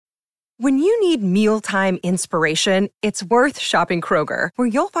When you need mealtime inspiration, it's worth shopping Kroger, where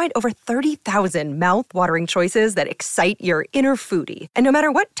you'll find over 30,000 mouth-watering choices that excite your inner foodie. And no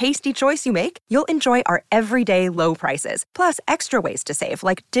matter what tasty choice you make, you'll enjoy our everyday low prices, plus extra ways to save,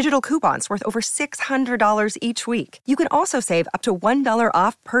 like digital coupons worth over $600 each week. You can also save up to $1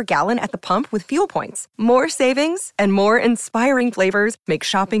 off per gallon at the pump with fuel points. More savings and more inspiring flavors make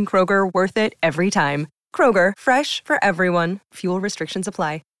shopping Kroger worth it every time. Kroger, fresh for everyone. Fuel restrictions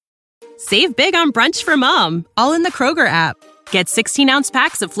apply. Save big on brunch for mom, all in the Kroger app. Get 16-ounce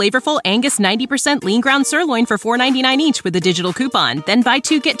packs of flavorful Angus 90% lean ground sirloin for $4.99 each with a digital coupon. Then buy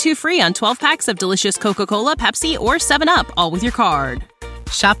 2, get 2 free on 12 packs of delicious Coca-Cola, Pepsi, or 7-Up, all with your card.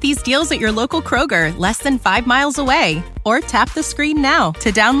 Shop these deals at your local Kroger, less than 5 miles away. Or tap the screen now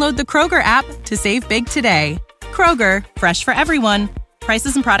to download the Kroger app to save big today. Kroger, fresh for everyone.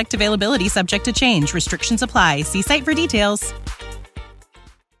 Prices and product availability subject to change. Restrictions apply. See site for details.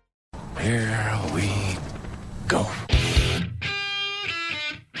 Here we go.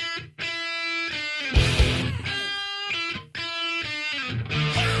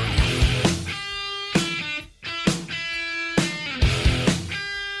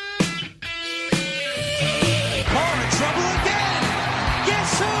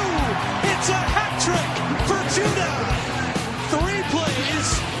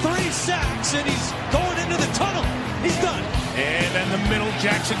 And he's going into the tunnel. He's done. And in the middle,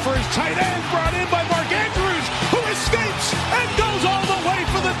 Jackson for his tight end, brought in by Mark Andrews, who escapes and goes all the way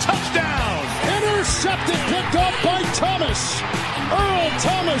for the touchdown. Intercepted, picked up by Thomas. Earl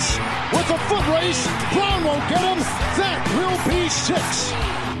Thomas with a foot race. Brown won't get him. That will be 6.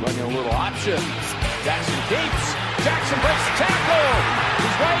 Running a little option. Jackson keeps. Jackson breaks the tackle.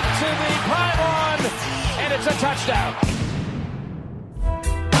 He's right to the pylon, and it's a touchdown.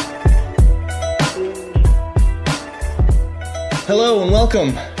 Hello and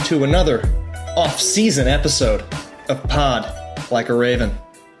welcome to another off-season episode of Pod Like a Raven.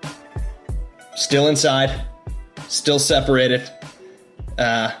 Still inside, still separated,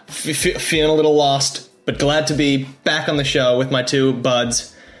 feeling a little lost, but glad to be back on the show with my two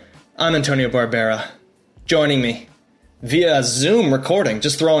buds. I'm Antonio Barbera. Joining me via Zoom recording,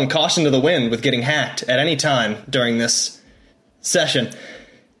 just throwing caution to the wind with getting hacked at any time during this session.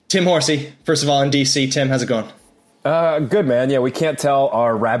 Tim Horsey, first of all in DC. Tim, how's it going? Good, man. Yeah, we can't tell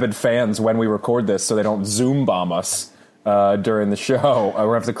our rabid fans when we record this so they don't Zoom bomb us during the show.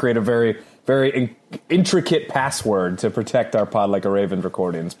 We'll have to create a very, very intricate password to protect our Pod Like a Raven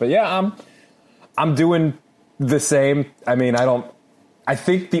recordings. But yeah, I'm doing the same. I mean, I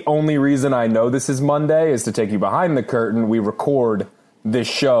think the only reason I know this is Monday is to take you behind the curtain. We record this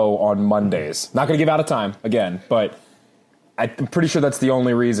show on Mondays. Not going to give out a time again, but I'm pretty sure that's the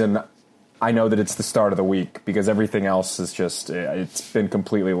only reason I know that it's the start of the week, because everything else is just, it's been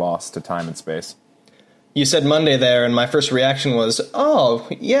completely lost to time and space. You said Monday there, and my first reaction was, oh,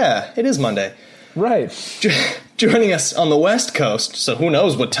 yeah, it is Monday. Right. Joining us on the West Coast, so who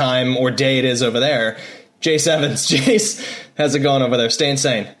knows what time or day it is over there, Jace Evans. Jace, how's it going over there? Staying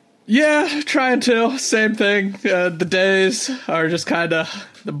sane? Yeah, trying to. Same thing. The days are just kind of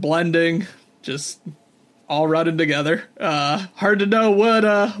the blending, just all running together. Hard to know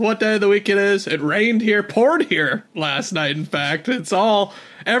what day of the week it is. It rained here, poured here last night, in fact.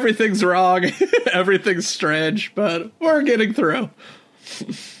 Everything's wrong. Everything's strange, but we're getting through.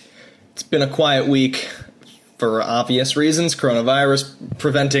 It's been a quiet week for obvious reasons. Coronavirus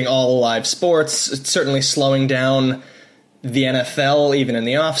preventing all live sports. It's certainly slowing down the NFL, even in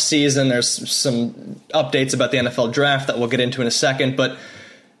the off season. There's some updates about the NFL draft that we'll get into in a second, but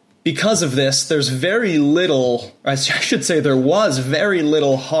because of this, there's very little, I should say there was very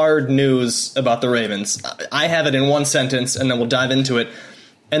little hard news about the Ravens. I have it in one sentence, and then we'll dive into it.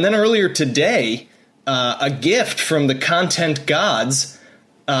 And then earlier today, a gift from the content gods,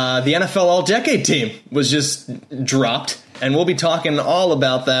 the NFL All-Decade team was just dropped, and we'll be talking all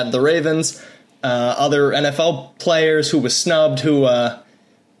about that. The Ravens, other NFL players who was snubbed, who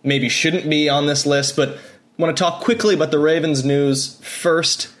maybe shouldn't be on this list, but I want to talk quickly about the Ravens news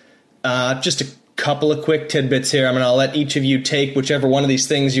first. Just a couple of quick tidbits here. I'll let each of you take whichever one of these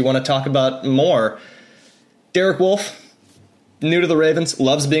things you want to talk about more. Derek Wolfe, new to the Ravens,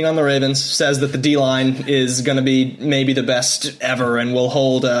 loves being on the Ravens, says that the D-line is going to be maybe the best ever and will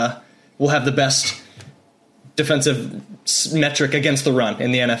have the best defensive metric against the run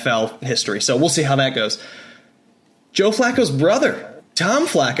in the NFL history. So we'll see how that goes. Joe Flacco's brother, Tom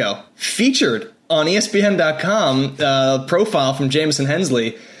Flacco, featured on ESPN.com, profile from Jameson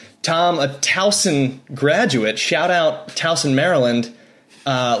Hensley. Tom, a Towson graduate, shout out Towson, Maryland,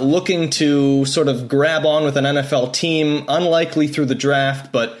 looking to sort of grab on with an NFL team, unlikely through the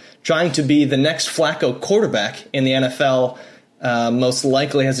draft, but trying to be the next Flacco quarterback in the NFL. Most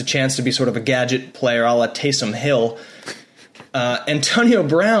likely has a chance to be sort of a gadget player a la Taysom Hill. Antonio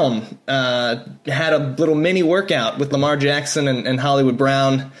Brown had a little mini workout with Lamar Jackson and Hollywood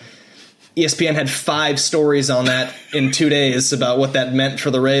Brown. ESPN had 5 stories on that in 2 days about what that meant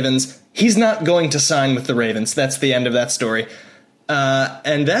for the Ravens. He's not going to sign with the Ravens. That's the end of that story.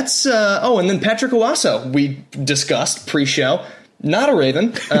 And that's and then Patrick Owasso, we discussed pre-show, not a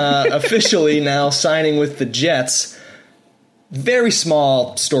Raven, officially now signing with the Jets. Very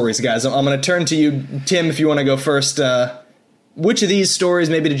small stories, guys. I'm going to turn to you, Tim, if you want to go first. Which of these stories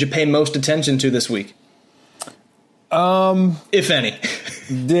maybe did you pay most attention to this week? If any.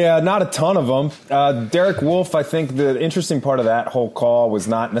 Yeah, not a ton of them. Derek Wolfe, I think the interesting part of that whole call was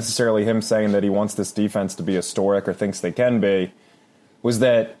not necessarily him saying that he wants this defense to be historic or thinks they can be, was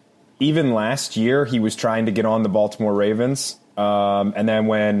that even last year he was trying to get on the Baltimore Ravens. And then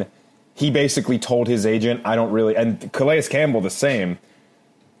when he basically told his agent, and Calais Campbell the same,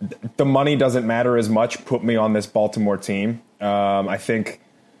 the money doesn't matter as much, put me on this Baltimore team. I think,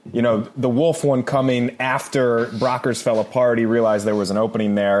 the Wolf one coming after Brockers fell apart, he realized there was an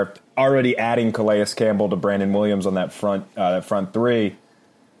opening there. Already adding Calais Campbell to Brandon Williams on that front three.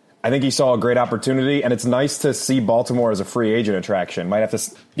 I think he saw a great opportunity, and it's nice to see Baltimore as a free agent attraction. Might have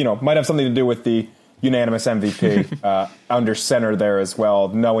something to do with the unanimous MVP under center there as well,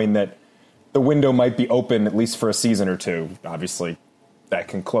 knowing that the window might be open at least for a season or two. Obviously, that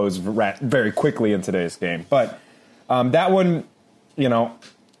can close very quickly in today's game. But that one,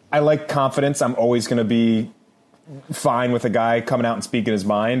 I like confidence. I'm always going to be fine with a guy coming out and speaking his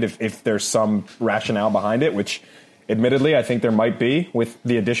mind if there's some rationale behind it, which admittedly I think there might be with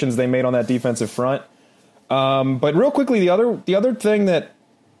the additions they made on that defensive front. But real quickly, the other thing that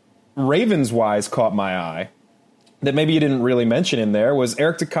Ravens-wise caught my eye that maybe you didn't really mention in there was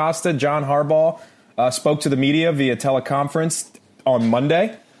Eric DeCosta, John Harbaugh, spoke to the media via teleconference on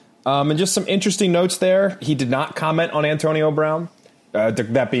Monday. And just some interesting notes there. He did not comment on Antonio Brown,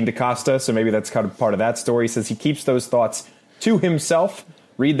 that being DeCosta, so maybe that's kind of part of that story. He says he keeps those thoughts to himself.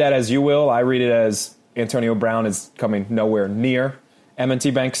 Read that as you will. I read it as Antonio Brown is coming nowhere near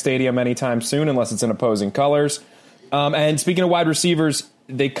M&T Bank Stadium anytime soon, unless it's in opposing colors. And speaking of wide receivers,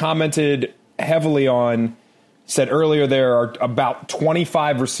 they commented heavily on, said earlier there are about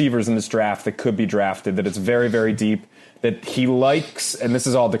 25 receivers in this draft that could be drafted, that it's very, very deep, that he likes, and this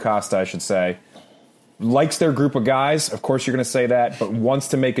is all DeCosta, I should say, likes their group of guys. Of course, you're going to say that, but wants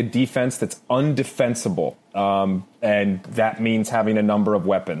to make a defense that's undefensible. And that means having a number of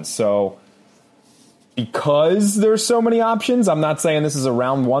weapons. So because there's so many options, I'm not saying this is a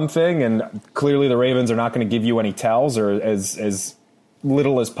round one thing, and clearly the Ravens are not going to give you any tells or as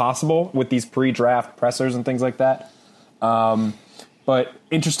little as possible with these pre-draft pressers and things like that. But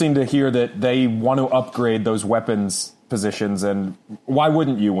interesting to hear that they want to upgrade those weapons positions, and why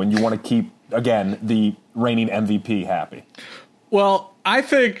wouldn't you when you want to keep, again, the reigning MVP happy? Well, I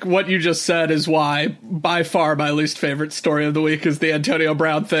think what you just said is why, by far, my least favorite story of the week is the Antonio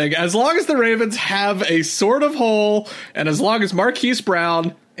Brown thing. As long as the Ravens have a sort of hole, and as long as Marquise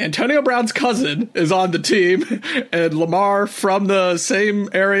Brown, Antonio Brown's cousin, is on the team, and Lamar from the same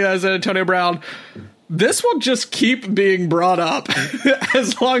area as Antonio Brown, this will just keep being brought up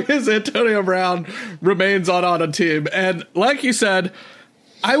as long as Antonio Brown remains on a team. And like you said,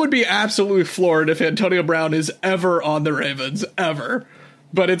 I would be absolutely floored if Antonio Brown is ever on the Ravens, ever.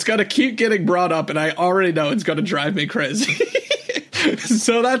 But it's going to keep getting brought up, and I already know it's going to drive me crazy.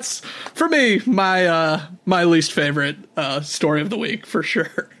 So that's, for me, my least favorite story of the week, for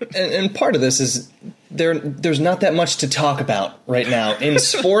sure. And part of this is there's not that much to talk about right now in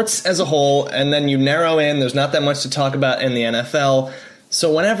sports as a whole, and then you narrow in, there's not that much to talk about in the NFL.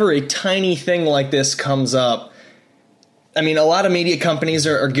 So whenever a tiny thing like this comes up, I mean, a lot of media companies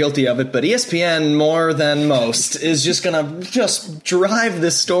are guilty of it, but ESPN, more than most, is just going to just drive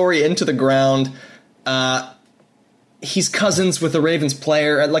this story into the ground. He's cousins with a Ravens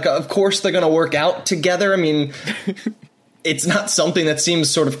player. Like, of course they're going to work out together. I mean, it's not something that seems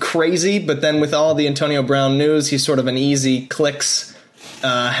sort of crazy, but then with all the Antonio Brown news, he's sort of an easy clicks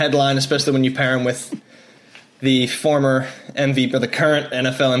headline, especially when you pair him with the former MVP, or the current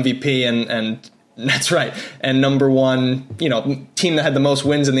NFL MVP, and that's right, and number one, team that had the most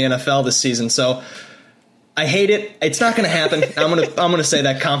wins in the NFL this season. So I hate it. It's not going to happen. I'm gonna say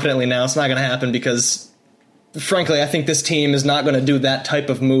that confidently now. It's not going to happen because, frankly, I think this team is not going to do that type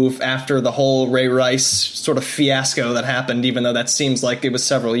of move after the whole Ray Rice sort of fiasco that happened, even though that seems like it was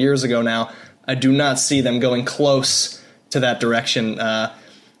several years ago now. I do not see them going close to that direction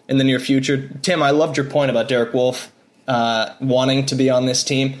in the near future. Tim, I loved your point about Derek Wolfe wanting to be on this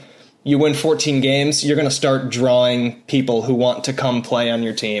team. You win 14 games, you're going to start drawing people who want to come play on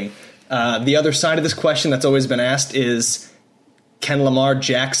your team. The other side of this question that's always been asked is, can Lamar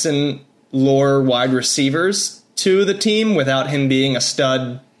Jackson lure wide receivers to the team without him being a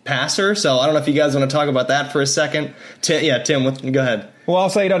stud passer? So I don't know if you guys want to talk about that for a second. Tim, go ahead. Well, I'll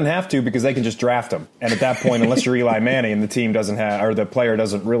say he doesn't have to because they can just draft him. And at that point, unless you're Eli Manning, the team doesn't have, or the player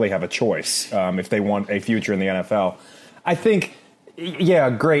doesn't really have a choice if they want a future in the NFL. I think,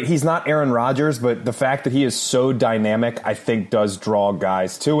 yeah, great. He's not Aaron Rodgers, but the fact that he is so dynamic, I think, does draw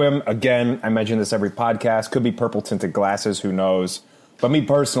guys to him. Again, I mention this every podcast. Could be purple tinted glasses. Who knows? But me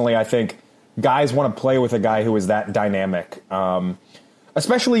personally, I think guys want to play with a guy who is that dynamic.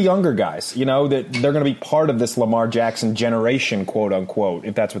 Especially younger guys, that they're going to be part of this Lamar Jackson generation, quote unquote,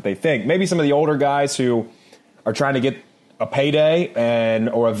 if that's what they think. Maybe some of the older guys who are trying to get a payday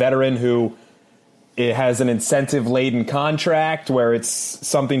or a veteran who it has an incentive-laden contract where it's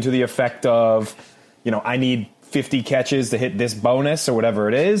something to the effect of, I need 50 catches to hit this bonus or whatever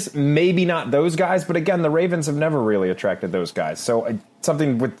it is. Maybe not those guys, but again, the Ravens have never really attracted those guys. So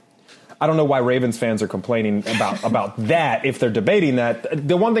something with... I don't know why Ravens fans are complaining about that if they're debating that.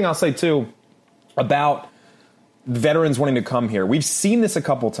 The one thing I'll say, too, about veterans wanting to come here, we've seen this a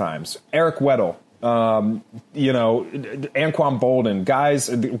couple times. Eric Weddle, Anquan Bolden, guys.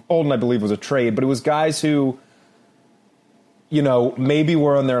 Bolden, I believe, was a trade, but it was guys who, maybe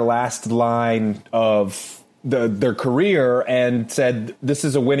were on their last line of their career and said, this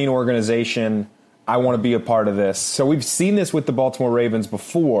is a winning organization. I want to be a part of this. So we've seen this with the Baltimore Ravens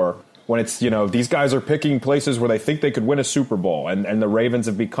before, when it's, these guys are picking places where they think they could win a Super Bowl. And the Ravens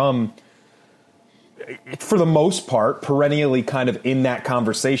have become, for the most part, perennially kind of in that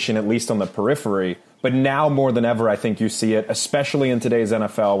conversation, at least on the periphery. But now more than ever, I think you see it, especially in today's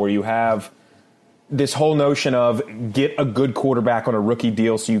NFL, where you have this whole notion of get a good quarterback on a rookie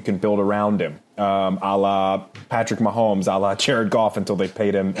deal so you can build around him, a la Patrick Mahomes, a la Jared Goff, until they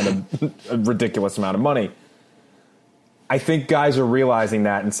paid him a ridiculous amount of money. I think guys are realizing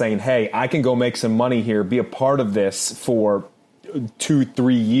that and saying, hey, I can go make some money here, be a part of this for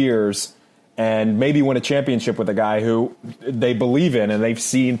 2-3 years, and maybe win a championship with a guy who they believe in and they've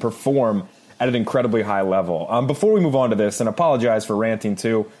seen perform at an incredibly high level. Before we move on to this, and apologize for ranting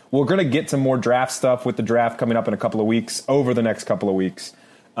too, we're going to get to more draft stuff with the draft coming up in a couple of weeks, over the next couple of weeks.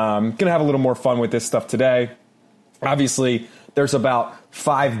 Going to have a little more fun with this stuff today. Obviously, there's about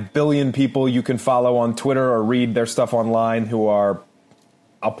 5 billion people you can follow on Twitter or read their stuff online who are,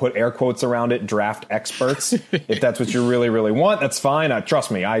 I'll put air quotes around it, draft experts. If that's what you really, really want, that's fine.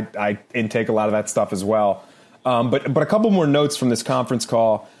 Trust me, I intake a lot of that stuff as well. But a couple more notes from this conference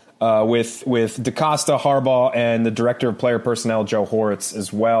call with DeCosta, Harbaugh, and the director of player personnel, Joe Horitz,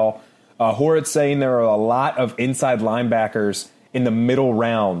 as well. Horitz saying there are a lot of inside linebackers in the middle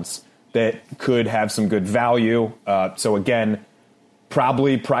rounds that could have some good value. So again,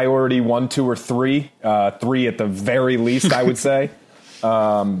 probably priority 1, 2, or 3. 3 at the very least, I would say.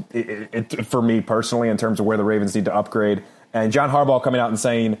 For me personally, in terms of where the Ravens need to upgrade. And John Harbaugh coming out and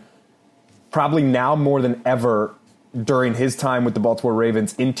saying, probably now more than ever during his time with the Baltimore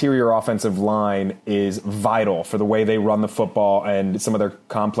Ravens, interior offensive line is vital for the way they run the football and some of their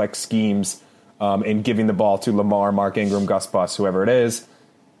complex schemes in giving the ball to Lamar, Mark Ingram, Gus Bus, whoever it is.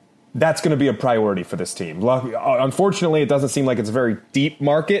 That's going to be a priority for this team. Unfortunately, it doesn't seem like it's a very deep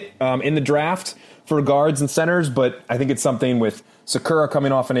market in the draft for guards and centers, but I think it's something with Sakura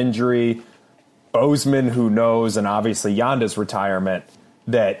coming off an injury, Bozeman, who knows, and obviously Yanda's retirement,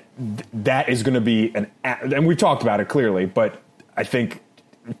 that is going to be and we've talked about it clearly, but I think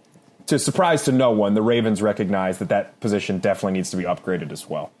to surprise to no one, the Ravens recognize that position definitely needs to be upgraded as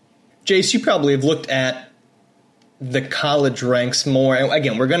well. Jace, you probably have looked at the college ranks more. And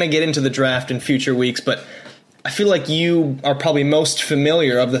again, we're going to get into the draft in future weeks, but I feel like you are probably most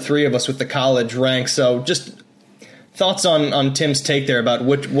familiar of the three of us with the college ranks. So just thoughts on Tim's take there about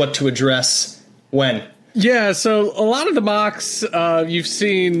what to address when. Yeah, so a lot of the mocks you've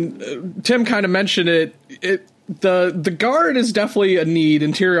seen, Tim kind of mentioned it. The guard is definitely a need,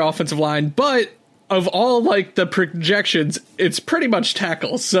 interior offensive line, but of all like the projections, it's pretty much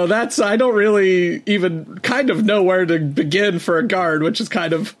tackles. So I don't really even kind of know where to begin for a guard, which is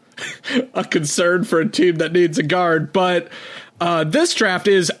kind of a concern for a team that needs a guard. But this draft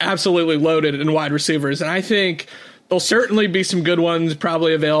is absolutely loaded in wide receivers, and I think there'll certainly be some good ones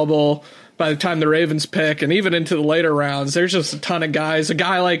probably available by the time the Ravens pick, and even into the later rounds. There's just a ton of guys. A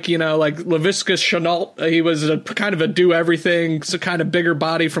guy like Laviska Shenault, he was kind of a do-everything, so kind of bigger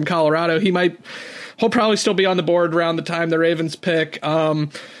body from Colorado. He might he'll probably still be on the board around the time the Ravens pick.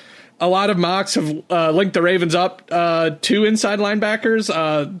 A lot of mocks have linked the Ravens up to inside linebackers.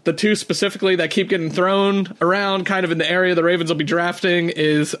 The two specifically that keep getting thrown around kind of in the area the Ravens will be drafting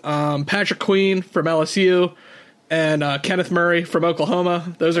is Patrick Queen from LSU and Kenneth Murray from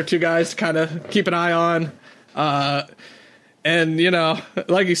Oklahoma. Those are two guys to kind of keep an eye on. And, you know,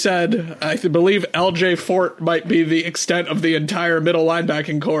 like you said, I believe LJ Fort might be the extent of the entire middle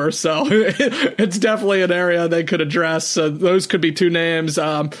linebacking core. So it's definitely an area they could address. So those could be two names.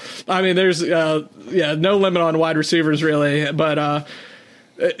 I mean, there's, no limit on wide receivers, really. But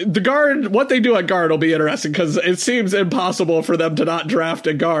the guard, what they do at guard will be interesting because it seems impossible for them to not draft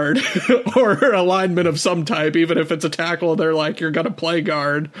a guard or a lineman of some type, even if it's a tackle. They're like, you're going to play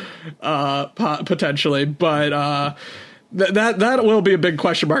guard potentially. But that will be a big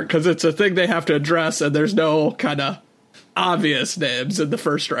question mark because it's a thing they have to address, and there's no kind of obvious names in the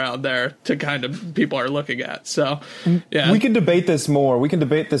first round there to kind of people are looking at. So, yeah, we can debate this more. We can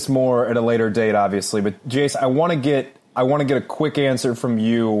debate this more at a later date, obviously. But Jace, I want to get a quick answer from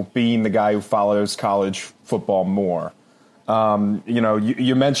you, being the guy who follows college football more. You know,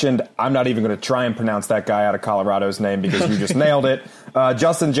 you mentioned, I'm not even going to try and pronounce that guy out of Colorado's name because you just nailed it.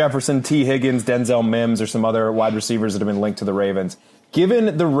 Justin Jefferson, T. Higgins, Denzel Mims, or some other wide receivers that have been linked to the Ravens.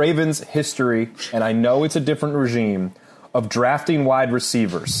 Given the Ravens' history, and I know it's a different regime, of drafting wide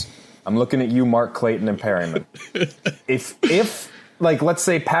receivers, I'm looking at you, Mark Clayton and Perryman. If like, let's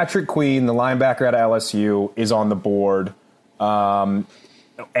say Patrick Queen, the linebacker at LSU, is on the board,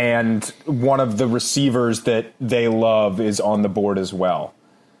 and one of the receivers that they love is on the board as well.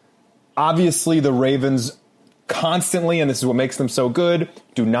 Obviously, the Ravens constantly, and this is what makes them so good,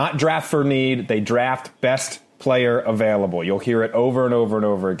 do not draft for need. They draft best player available. You'll hear it over and over and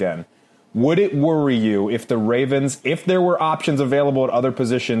over again. Would it worry you if the Ravens, if there were options available at other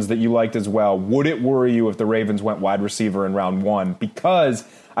positions that you liked as well, would it worry you if the Ravens went wide receiver in round one? Because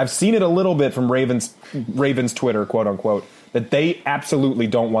I've seen it a little bit from Ravens Twitter, quote unquote, that they absolutely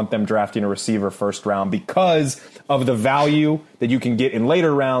don't want them drafting a receiver first round because of the value that you can get in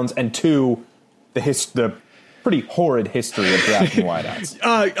later rounds, and two, the pretty horrid history of drafting wideouts.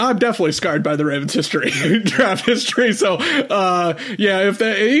 I'm definitely scarred by the Ravens' draft history. So, yeah,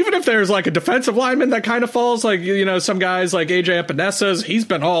 even if there's like a defensive lineman that kind of falls, like, you know, some guys like AJ Epinesa, he's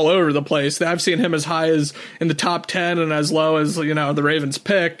been all over the place. I've seen him as high as in the top 10 and as low as, you know, the Ravens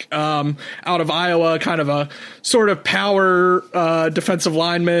pick out of Iowa, kind of a sort of power defensive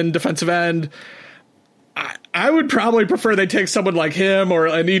lineman, defensive end. I would probably prefer they take someone like him or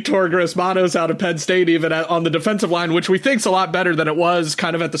an Yetur Gross-Matos out of Penn State even on the defensive line, which we think's a lot better than it was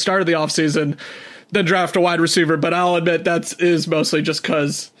kind of at the start of the offseason, than draft a wide receiver. But I'll admit that is mostly just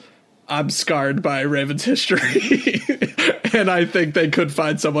because I'm scarred by Ravens history. And I think they could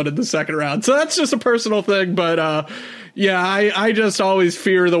find someone in the second round. So that's just a personal thing. But yeah, I just always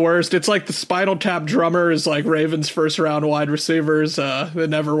fear the worst. It's like the Spinal Tap drummer is like Ravens first round wide receivers. It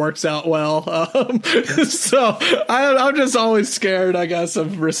never works out well. So I'm just always scared, I guess,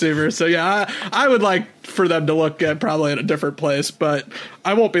 of receivers. So yeah, I would like for them to look at probably at a different place, but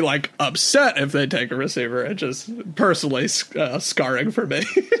I won't be like upset if they take a receiver. It's just personally scarring for me.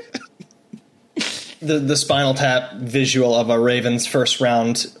 The Spinal Tap visual of a Ravens first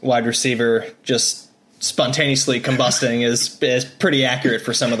round wide receiver just spontaneously combusting is pretty accurate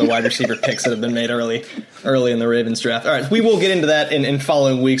for some of the wide receiver picks that have been made early in the Ravens draft. All right, we will get into that in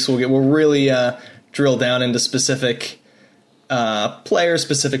following weeks. We'll really drill down into specific players,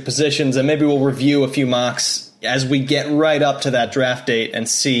 specific positions, and maybe we'll review a few mocks as we get right up to that draft date and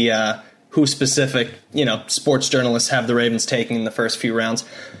see who specific, you know, sports journalists have the Ravens taking in the first few rounds.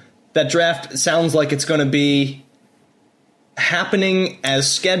 That draft sounds like it's going to be happening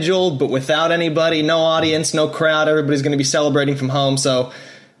as scheduled, but without anybody, no audience, no crowd. Everybody's going to be celebrating from home. So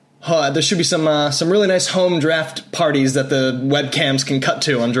there should be some really nice home draft parties that the webcams can cut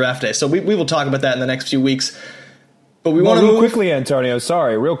to on draft day. So we will talk about that in the next few weeks. But we want to real quickly, Antonio.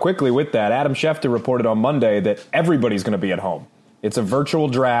 Sorry, real quickly with that. Adam Schefter reported on Monday that everybody's going to be at home. It's a virtual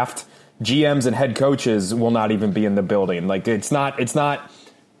draft. GMs and head coaches will not even be in the building. Like it's not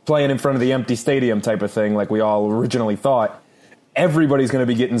playing in front of the empty stadium type of thing like we all originally thought. Everybody's going to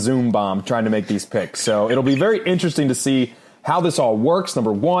be getting Zoom bombed trying to make these picks. So it'll be very interesting to see how this all works.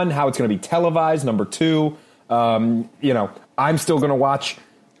 Number one, how it's going to be televised. Number two, you know, I'm still going to watch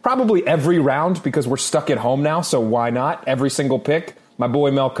probably every round because we're stuck at home now. So why not? Every single pick. My boy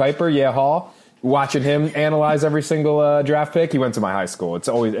Mel Kiper, Hall, watching him analyze every single draft pick. He went to my high school. It's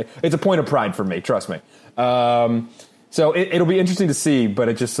a point of pride for me. Trust me. So it'll be interesting to see, but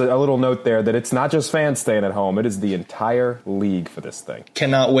it's just a little note there that it's not just fans staying at home. It is the entire league for this thing.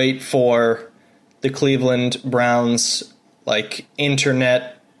 Cannot wait for the Cleveland Browns like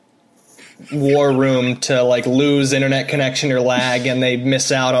internet war room to like lose internet connection or lag, and they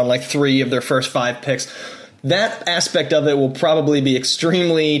miss out on like 3 of their first 5 picks. That aspect of it will probably be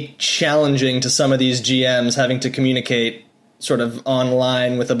extremely challenging to some of these GMs, having to communicate sort of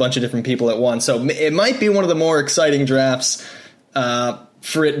online with a bunch of different people at once. So it might be one of the more exciting drafts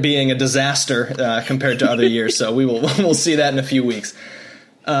for it being a disaster compared to other years. So we'll see that in a few weeks.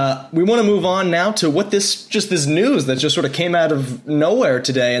 We want to move on now to what this news that just sort of came out of nowhere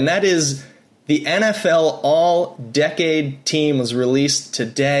today, and that is the NFL All-Decade team was released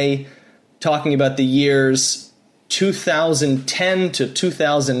today, talking about the years 2010 to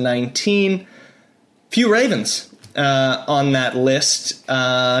 2019. Few Ravens on that list,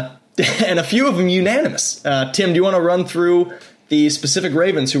 and a few of them unanimous. Tim, do you want to run through the specific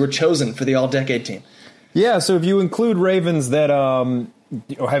Ravens who were chosen for the All-Decade team? Yeah, so if you include Ravens that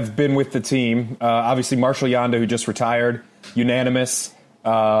have been with the team, obviously Marshall Yanda, who just retired, unanimous,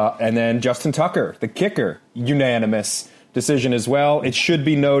 and then Justin Tucker, the kicker, unanimous decision as well. It should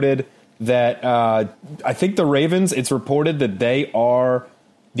be noted that I think the Ravens, it's reported that they are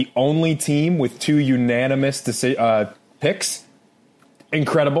the only team with 2 unanimous picks.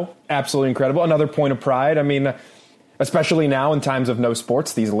 Incredible. Absolutely incredible. Another point of pride. I mean, especially now in times of no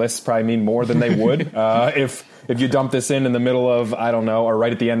sports, these lists probably mean more than they would if you dump this in the middle of, I don't know, or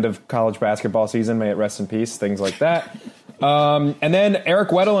right at the end of college basketball season, may it rest in peace, things like that. And then Eric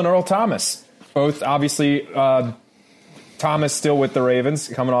Weddle and Earl Thomas, both obviously Thomas still with the Ravens,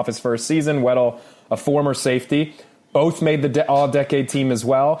 coming off his first season. Weddle, a former safety. Both made the all-decade team as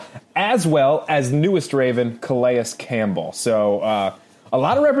well as newest Raven, Calais Campbell. So a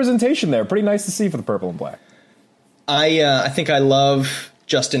lot of representation there. Pretty nice to see for the purple and black. I think I love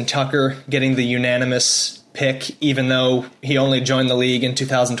Justin Tucker getting the unanimous pick, even though he only joined the league in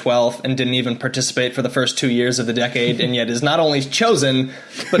 2012 and didn't even participate for the first 2 years of the decade, and yet is not only chosen,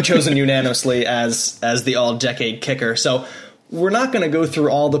 but chosen unanimously as the all-decade kicker. So we're not going to go through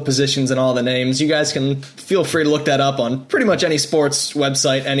all the positions and all the names. You guys can feel free to look that up on pretty much any sports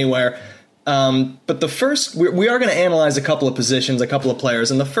website anywhere. But the first, we are going to analyze a couple of positions, a couple of players,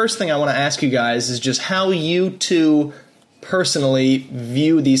 and the first thing I want to ask you guys is just how you two personally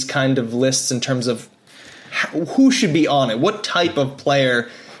view these kind of lists in terms of who should be on it, what type of player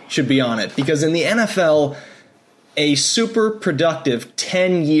should be on it. Because in the NFL, a super productive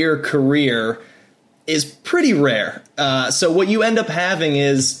 10-year career is pretty rare. So what you end up having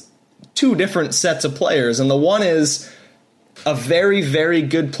is 2 different sets of players, and the one is a very, very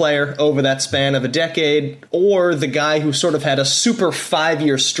good player over that span of a decade, or the guy who sort of had a super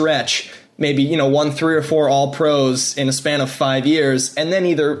 5-year stretch, maybe, won 3 or 4 All-Pros in a span of 5 years, and then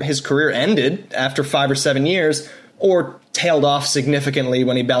either his career ended after 5 or 7 years, or tailed off significantly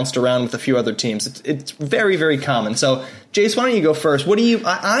when he bounced around with a few other teams. It's very, very common. So, Jace, why don't you go first?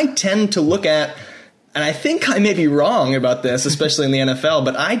 I tend to look at, and I think I may be wrong about this, especially in the NFL,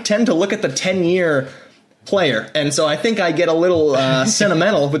 but I tend to look at the 10-year player. And so I think I get a little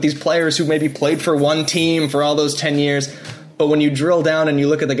sentimental with these players who maybe played for one team for all those 10 years. But when you drill down and you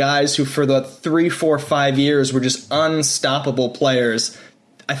look at the guys who for the 3, 4, 5 years were just unstoppable players,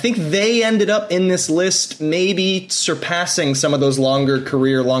 I think they ended up in this list maybe surpassing some of those longer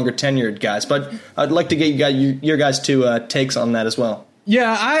career, longer tenured guys. But I'd like to get your guys' 2 takes on that as well.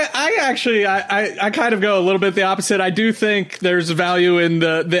 Yeah, I actually kind of go a little bit the opposite. I do think there's value in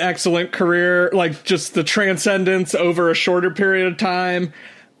the excellent career, like just the transcendence over a shorter period of time.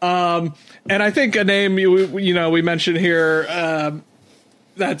 And I think a name we mentioned here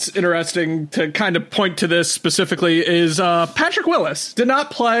that's interesting to kind of point to this specifically is Patrick Willis. Did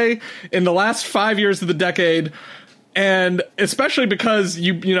not play in the last 5 years of the decade. And especially because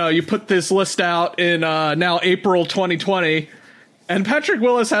you put this list out in now April 2020, and Patrick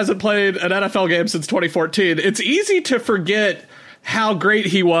Willis hasn't played an NFL game since 2014. It's easy to forget how great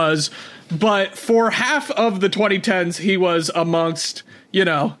he was, but for half of the 2010s, he was amongst,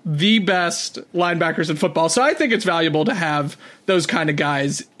 the best linebackers in football. So I think it's valuable to have those kind of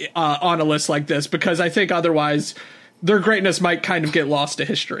guys on a list like this, because I think otherwise their greatness might kind of get lost to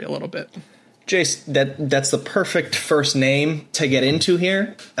history a little bit. Jace, that's the perfect first name to get into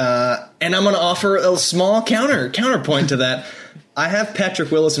here. And I'm going to offer a small counterpoint to that. I have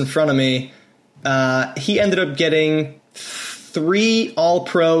Patrick Willis in front of me. He ended up getting 3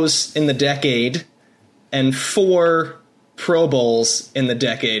 All-Pros in the decade and 4 Pro Bowls in the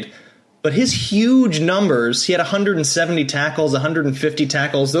decade. But his huge numbers, he had 170 tackles, 150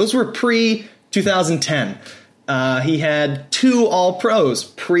 tackles. Those were pre-2010. He had 2 All-Pros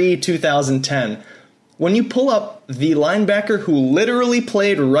pre-2010. when you pull up the linebacker who literally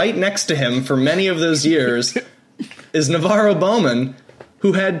played right next to him for many of those years is NaVorro Bowman,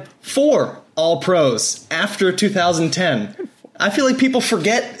 who had 4 All-Pros after 2010. I feel like people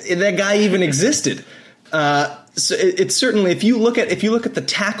forget that guy even existed. So it's certainly, if you look at the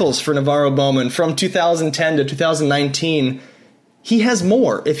tackles for NaVorro Bowman from 2010 to 2019, he has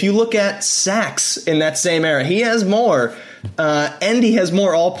more. If you look at sacks in that same era, he has more. And he has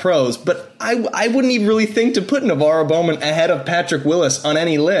more All-Pros. But I wouldn't even really think to put NaVorro Bowman ahead of Patrick Willis on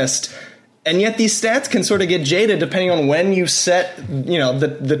any list. And yet these stats can sort of get jaded depending on when you set,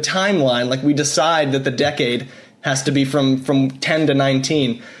 the timeline. Like, we decide that the decade has to be from 10 to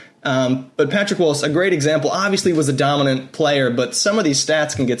 19. But Patrick Willis, a great example, obviously was a dominant player, but some of these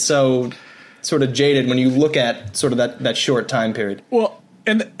stats can get so sort of jaded when you look at sort of that short time period. Well,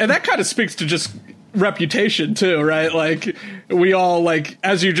 and that kind of speaks to just reputation too, right? Like, we all, like,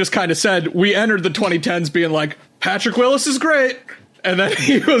 as you just kind of said, we entered the 2010s being like, Patrick Willis is great. And then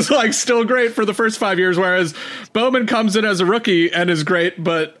he was, like, still great for the first 5 years, whereas Bowman comes in as a rookie and is great,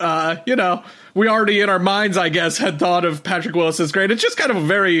 but, we already in our minds, I guess, had thought of Patrick Willis as great. It's just kind of a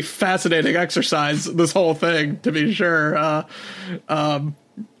very fascinating exercise, this whole thing, to be sure. I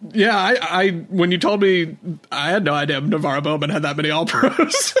when you told me, I had no idea NaVorro Bowman had that many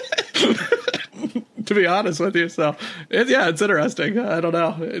All-Pros, to be honest with you. So, it's interesting. I don't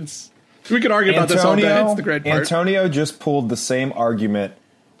know. We could argue about this all day. It's the great part. Antonio just pulled the same argument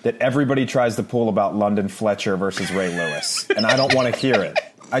that everybody tries to pull about London Fletcher versus Ray Lewis, and I don't want to hear it.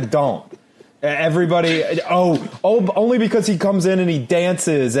 I don't. Everybody, only because he comes in and he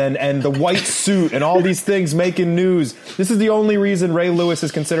dances and the white suit and all these things making news. This is the only reason Ray Lewis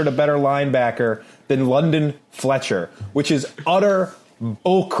is considered a better linebacker than London Fletcher, which is utter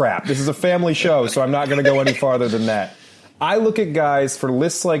bullcrap. This is a family show, so I'm not going to go any farther than that. I look at guys for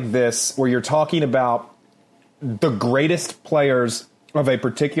lists like this where you're talking about the greatest players of a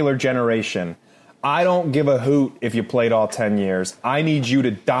particular generation. I don't give a hoot if you played all 10 years. I need you to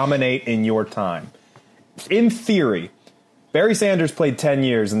dominate in your time. In theory, Barry Sanders played 10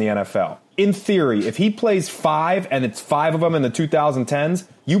 years in the NFL. In theory, if he plays 5 and it's 5 of them in the 2010s,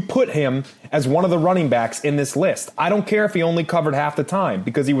 you put him as one of the running backs in this list. I don't care if he only covered half the time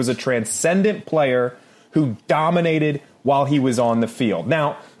because he was a transcendent player who dominated while he was on the field.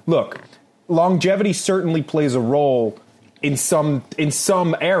 Now, look, longevity certainly plays a role in some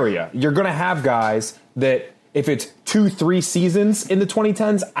area. You're going to have guys that if it's 2-3 seasons in the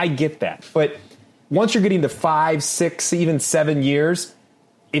 2010s, I get that. But once you're getting to 5, 6, even 7 years,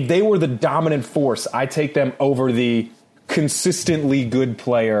 if they were the dominant force, I take them over the consistently good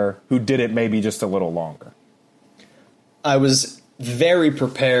player who did it maybe just a little longer. I was very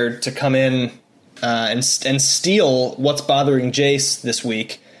prepared to come in and steal What's Bothering Jace this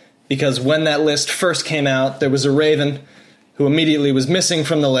week, because when that list first came out, there was a Raven who immediately was missing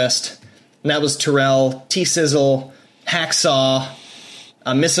from the list, and that was Terrell, T-Sizzle, Hacksaw.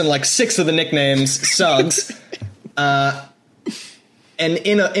 I'm missing like 6 of the nicknames, Suggs. And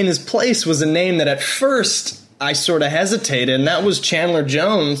in his place was a name that at first I sort of hesitated, and that was Chandler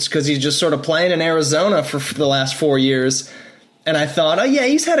Jones, because he's just sort of playing in Arizona for the last 4 years. And I thought, oh yeah,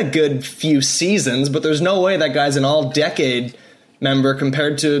 he's had a good few seasons, but there's no way that guy's an all-decade member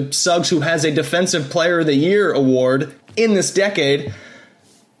compared to Suggs, who has a Defensive Player of the Year award in this decade.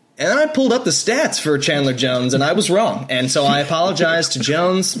 And then I pulled up the stats for Chandler Jones, and I was wrong. And so I apologize to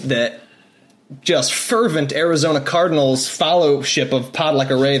Jones that just fervent Arizona Cardinals fellowship of Pod Like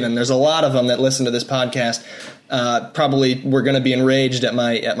a Raven. There's a lot of them that listen to this podcast. Probably we're going to be enraged at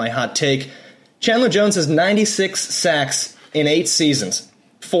my hot take. Chandler Jones has 96 sacks in 8 seasons,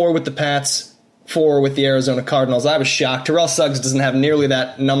 4 with the Pats, 4 with the Arizona Cardinals. I was shocked. Terrell Suggs doesn't have nearly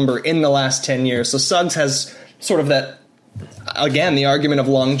that number in the last 10 years. So Suggs has sort of that, again, the argument of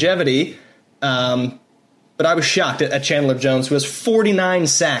longevity. But I was shocked at Chandler Jones, who has 49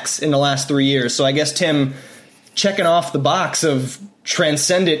 sacks in the last 3 years. So I guess Tim checking off the box of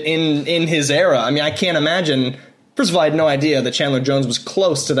transcendent in his era. I mean, I can't imagine. First of all, I had no idea that Chandler Jones was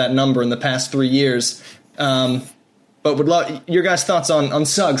close to that number in the past 3 years. But would love your guys' thoughts on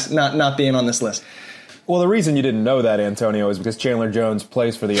Suggs not being on this list. Well, the reason you didn't know that, Antonio, is because Chandler Jones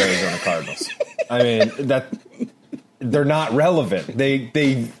plays for the Arizona Cardinals. I mean, that they're not relevant.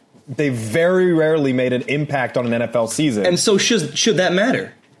 They very rarely made an impact on an NFL season. And so should that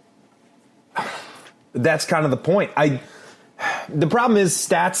matter? That's kind of the point. The problem is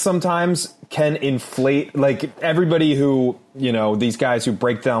stats sometimes can inflate, like everybody who, these guys who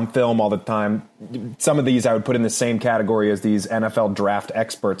break down film all the time, some of these I would put in the same category as these NFL draft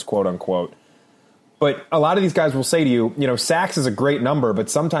experts, quote unquote. But a lot of these guys will say to you, sacks is a great number, but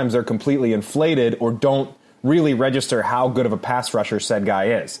sometimes they're completely inflated or don't really register how good of a pass rusher said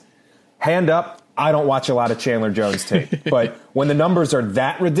guy is. Hand up, I don't watch a lot of Chandler Jones tape. But when the numbers are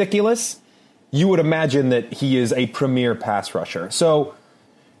that ridiculous, you would imagine that he is a premier pass rusher. So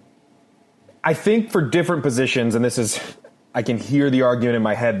I think for different positions, and I can hear the argument in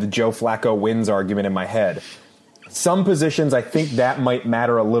my head, the Joe Flacco wins argument in my head. Some positions, I think that might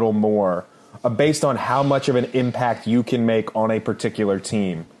matter a little more based on how much of an impact you can make on a particular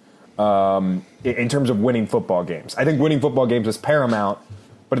team in terms of winning football games. I think winning football games is paramount,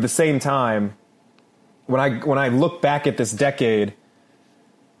 but at the same time, when I look back at this decade,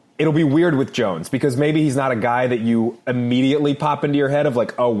 it'll be weird with Jones because maybe he's not a guy that you immediately pop into your head of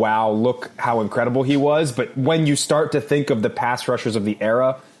like, oh, wow, look how incredible he was. But when you start to think of the pass rushers of the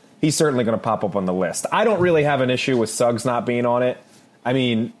era, he's certainly going to pop up on the list. I don't really have an issue with Suggs not being on it. I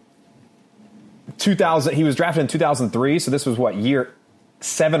mean, he was drafted in 2003, so this was year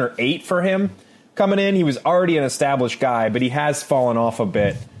 7 or 8 for him coming in. He was already an established guy, but he has fallen off a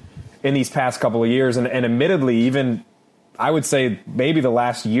bit in these past couple of years. And admittedly, even I would say maybe the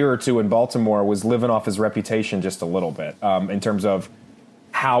last year or two in Baltimore was living off his reputation just a little bit in terms of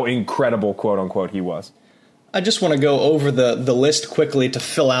how incredible, quote unquote, he was. I just want to go over the list quickly to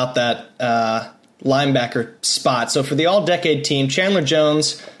fill out that linebacker spot. So for the all-decade team, Chandler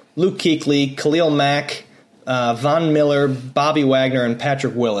Jones, Luke Kuechly, Khalil Mack, Von Miller, Bobby Wagner, and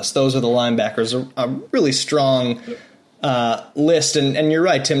Patrick Willis. Those are the linebackers. A really strong list. And you're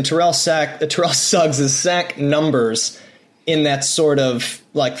right, Tim. Terrell Suggs' sack numbers in that sort of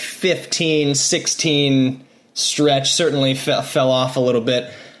like 15, 16 stretch certainly fell off a little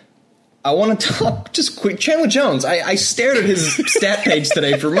bit. I want to talk just quick. Chandler Jones, I stared at his stat page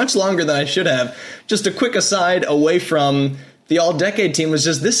today for much longer than I should have. Just a quick aside away from the all-decade team was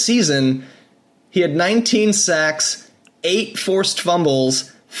just this season, he had 19 sacks, 8 forced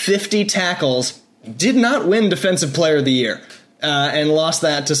fumbles, 50 tackles, did not win Defensive Player of the Year, and lost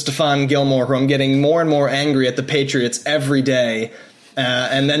that to Stephon Gilmore, who I'm getting more and more angry at the Patriots every day.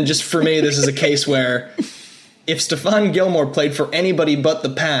 And then just for me, this is a case where if Stephon Gilmore played for anybody but the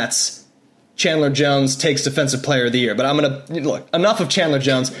Pats, Chandler Jones takes Defensive Player of the Year. But I'm going to look. Enough of Chandler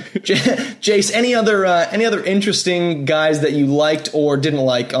Jones. Jace, any other interesting guys that you liked or didn't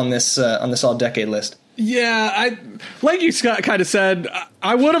like on this all-decade list? Yeah, like you kind of said,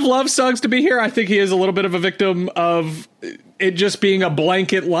 I would have loved Suggs to be here. I think he is a little bit of a victim of it just being a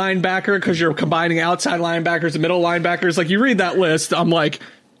blanket linebacker because you're combining outside linebackers and middle linebackers. Like you read that list, I'm like,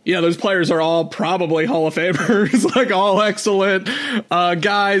 yeah, those players are all probably Hall of Famers, like all excellent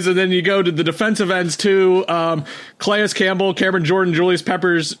guys. And then you go to the defensive ends too. Calais Campbell, Cameron Jordan, Julius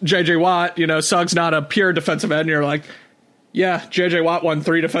Peppers, J.J. Watt. Suggs not a pure defensive end. You're like, yeah, J.J. Watt won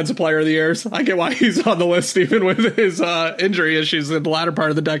 3 Defensive Player of the Years. I get why he's on the list even with his injury issues in the latter part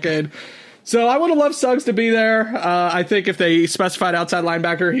of the decade. So I would have loved Suggs to be there. I think if they specified outside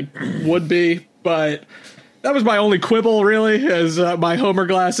linebacker, he would be. But that was my only quibble, really, as my Homer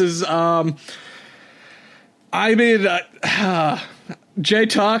glasses. I mean, Jay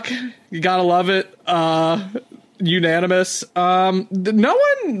Tuck, you gotta love it. Unanimous. No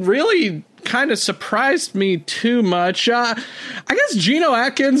one really kind of surprised me too much. I guess Geno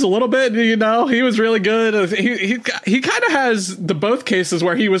Atkins a little bit, he was really good. He kind of has the both cases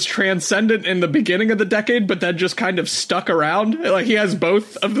where he was transcendent in the beginning of the decade, but then just kind of stuck around. Like he has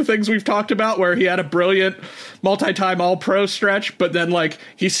both of the things we've talked about where he had a brilliant multi-time all-pro stretch, but then like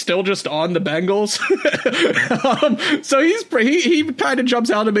he's still just on the Bengals. So he kind of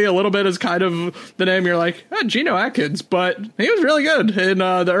jumps out to me a little bit as kind of the name you're like, Geno Atkins, but he was really good in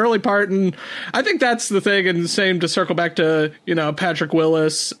the early part. And I think that's the thing. And same to circle back to, Patrick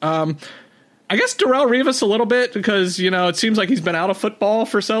Willis. I guess Darrelle Revis a little bit because, it seems like he's been out of football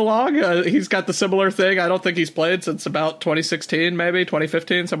for so long. He's got the similar thing. I don't think he's played since about 2016, maybe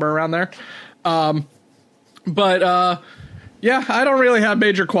 2015, somewhere around there. Yeah, I don't really have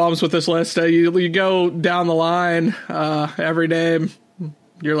major qualms with this list. You go down the line, every name,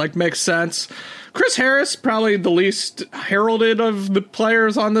 you're like, makes sense. Chris Harris, probably the least heralded of the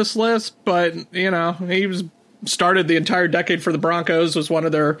players on this list, but, he started the entire decade for the Broncos, was one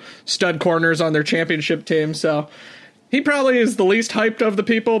of their stud corners on their championship team, so he probably is the least hyped of the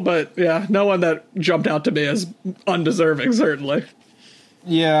people, but, yeah, no one that jumped out to me as undeserving, certainly.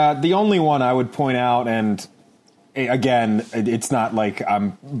 Yeah, the only one I would point out, and again, it's not like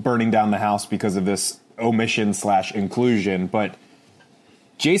I'm burning down the house because of this omission/inclusion, but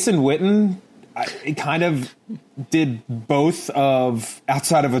Jason Witten, it kind of did both of,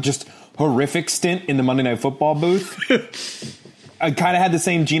 outside of a just horrific stint in the Monday Night Football booth. I kind of had the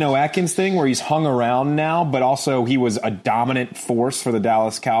same Geno Atkins thing where he's hung around now, but also he was a dominant force for the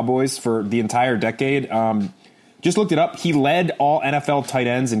Dallas Cowboys for the entire decade. Just looked it up. He led all NFL tight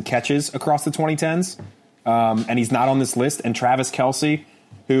ends in catches across the 2010s, and he's not on this list. And Travis Kelce,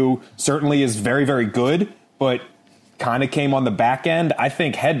 who certainly is very, very good, but kind of came on the back end. I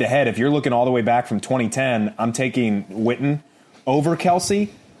think head-to-head, if you're looking all the way back from 2010, I'm taking Witten over Kelce.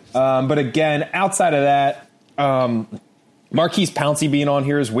 But again, outside of that, Marquise Pouncey being on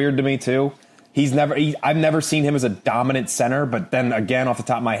here is weird to me too. I've never seen him as a dominant center, but then again, off the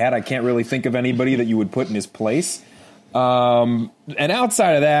top of my head, I can't really think of anybody that you would put in his place. And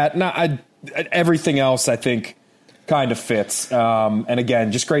outside of that, everything else I think kind of fits. And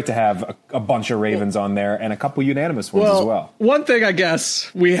again, just great to have a bunch of Ravens on there and a couple unanimous ones as well. One thing I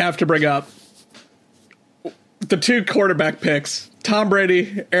guess we have to bring up, the 2 quarterback picks, Tom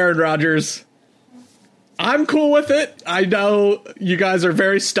Brady, Aaron Rodgers. I'm cool with it. I know you guys are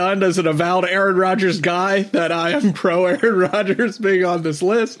very stunned as an avowed Aaron Rodgers guy that I am pro Aaron Rodgers being on this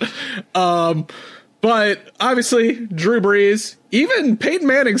list. But obviously, Drew Brees, even Peyton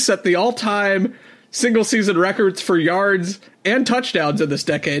Manning set the all-time single-season records for yards and touchdowns in this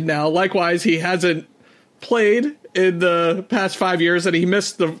decade. Now, likewise, he hasn't played in the past 5 years, and he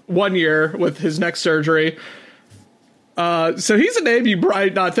missed the 1 year with his neck surgery. So he's a name you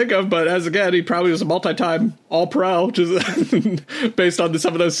might not think of, but he probably was a multi-time All-Pro, just based on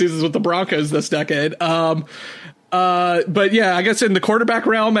some of those seasons with the Broncos this decade. But yeah, I guess in the quarterback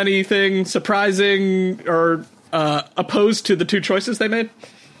realm, anything surprising or opposed to the 2 choices they made?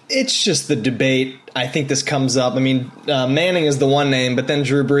 It's just the debate. I think this comes up. I mean, Manning is the one name, but then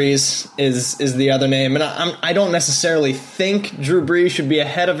Drew Brees is the other name. And I don't necessarily think Drew Brees should be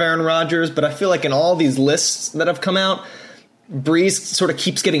ahead of Aaron Rodgers, but I feel like in all these lists that have come out, Brees sort of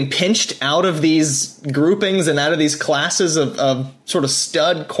keeps getting pinched out of these groupings and out of these classes of sort of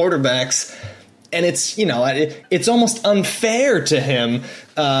stud quarterbacks. And it's, it's almost unfair to him.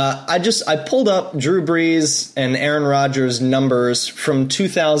 I pulled up Drew Brees and Aaron Rodgers' numbers from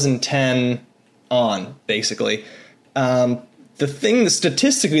 2010 on, basically. The thing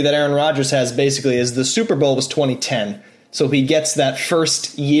statistically that Aaron Rodgers has basically is the Super Bowl was 2010. So he gets that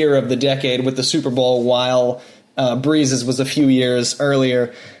first year of the decade with the Super Bowl, while Brees' was a few years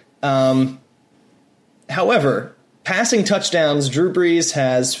earlier. However, passing touchdowns, Drew Brees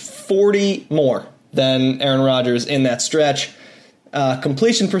has 40 more than Aaron Rodgers in that stretch.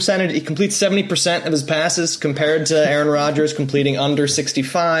 Completion percentage, he completes 70% of his passes compared to Aaron Rodgers completing under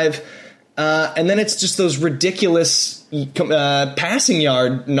 65. And then it's just those ridiculous passing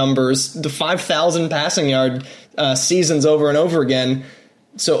yard numbers, the 5,000 passing yard seasons over and over again.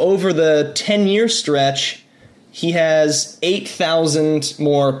 So over the 10-year stretch, he has 8,000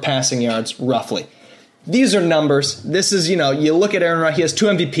 more passing yards, roughly. These are numbers. This is, you look at Aaron Rodgers, he has 2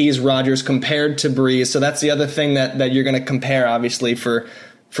 MVPs, Rodgers, compared to Brees. So that's the other thing that you're going to compare, obviously, for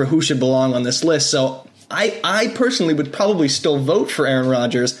who should belong on this list. So I personally would probably still vote for Aaron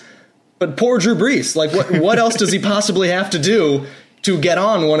Rodgers, but poor Drew Brees. Like, what else does he possibly have to do to get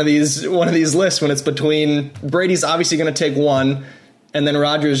on one of these lists when it's between Brady's obviously going to take 1, and then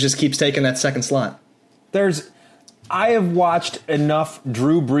Rodgers just keeps taking that second slot? I have watched enough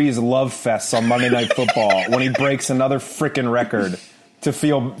Drew Brees love fests on Monday Night Football when he breaks another freaking record to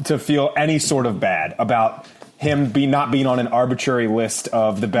feel any sort of bad about him not being on an arbitrary list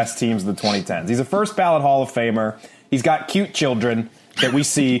of the best teams of the 2010s. He's a first ballot Hall of Famer. He's got cute children that we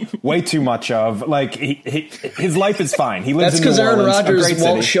see way too much of. Like, his life is fine. He lives in New Orleans. That's because Aaron Rodgers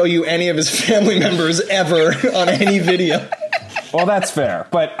won't show you any of his family members ever on any video. Well, that's fair.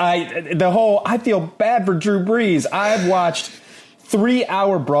 But I feel bad for Drew Brees. I've watched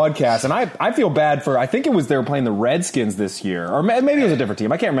 3-hour broadcasts, and I feel bad for, I think it was they were playing the Redskins this year, or maybe it was a different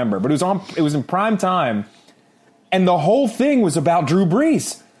team. I can't remember, but it was in prime time, and the whole thing was about Drew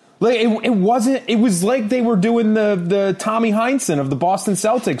Brees. Like, it was like they were doing the Tommy Heinsohn of the Boston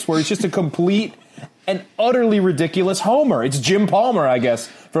Celtics, where it's just a complete and utterly ridiculous homer. It's Jim Palmer, I guess,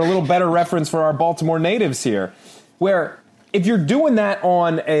 for a little better reference for our Baltimore natives here, where if you're doing that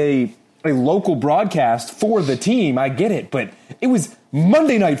on a local broadcast for the team, I get it, but it was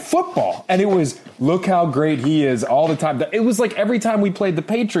Monday Night Football, and it was, look how great he is all the time. It was like every time we played the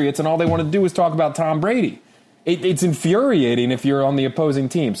Patriots and all they wanted to do was talk about Tom Brady. It's infuriating if you're on the opposing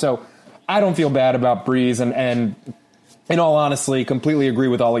team. So I don't feel bad about Brees, and in all honesty, completely agree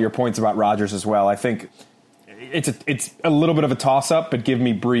with all of your points about Rodgers as well. I think it's a little bit of a toss-up, but give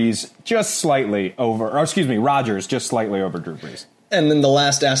me Rodgers just slightly over Drew Brees. And then the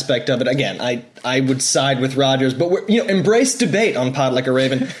last aspect of it, again, I would side with Rodgers, but embrace debate on Pod Like a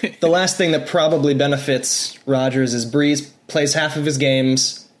Raven. The last thing that probably benefits Rodgers is Brees plays half of his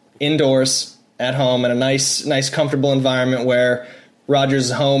games indoors at home in a nice, comfortable environment where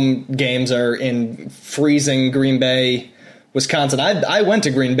Rodgers' home games are in freezing Green Bay, Wisconsin. I went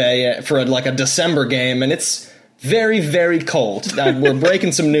to Green Bay for a December game, and it's very, very cold. We're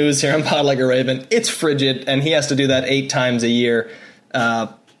breaking some news here on Pod Like a Raven. It's frigid, and he has to do that 8 times a year,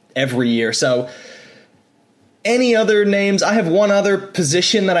 every year. So any other names? I have one other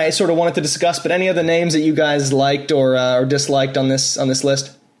position that I sort of wanted to discuss, but any other names that you guys liked or disliked on this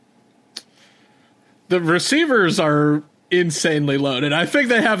list? The receivers are insanely loaded. I think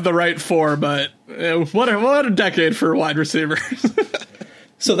they have the right 4, but what a decade for wide receivers.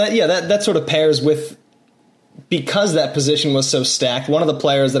 So that sort of pairs with, because that position was so stacked, one of the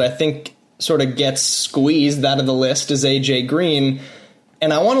players that I think sort of gets squeezed out of the list is AJ Green.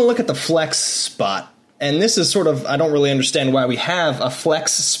 And I want to look at the flex spot. And this is sort of, I don't really understand why we have a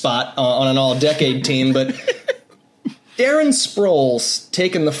flex spot on an all-decade team, but Darren Sproles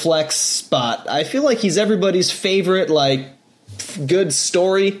taking the flex spot. I feel like he's everybody's favorite, good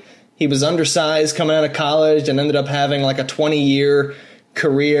story. He was undersized coming out of college and ended up having a 20-year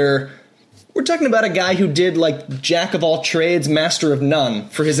career. We're talking about a guy who did jack of all trades, master of none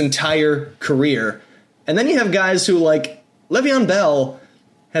for his entire career. And then you have guys who Le'Veon Bell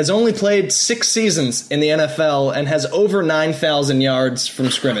has only played 6 seasons in the NFL and has over 9,000 yards from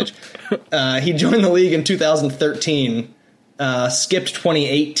scrimmage. He joined the league in 2013, skipped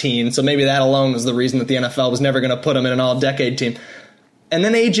 2018, so maybe that alone was the reason that the NFL was never going to put him in an all-decade team. And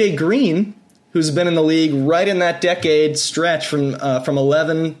then AJ Green, who's been in the league right in that decade stretch from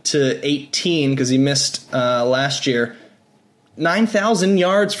 11 to 18, because he missed last year, 9,000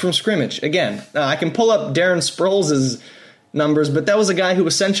 yards from scrimmage. Again, I can pull up Darren Sproles' numbers, but that was a guy who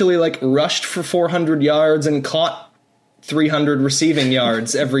essentially rushed for 400 yards and caught 300 receiving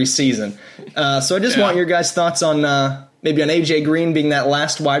yards every season. So I just want your guys' thoughts on maybe on AJ Green being that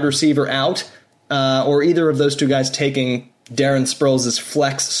last wide receiver out, or either of those two guys taking Darren Sproles'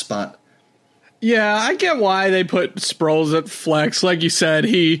 flex spot. Yeah, I get why they put Sproles at flex. Like you said,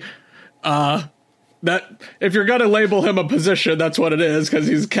 he that if you're going to label him a position, that's what it is, because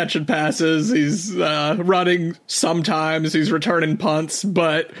he's catching passes, he's running sometimes, he's returning punts,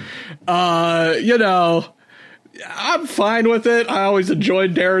 but, I'm fine with it. I always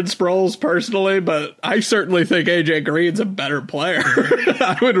enjoyed Darren Sproles personally, but I certainly think AJ Green's a better player.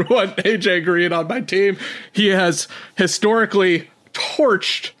 I would want AJ Green on my team. He has historically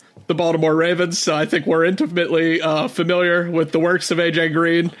torched the Baltimore Ravens, so I think we're intimately familiar with the works of AJ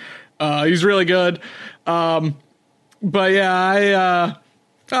Green. He's really good. But yeah,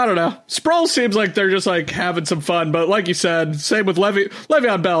 I don't know. Sproles seems like they're just having some fun, but like you said, same with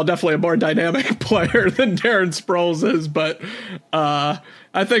Le'Veon Bell, definitely a more dynamic player than Darren Sproles is, but I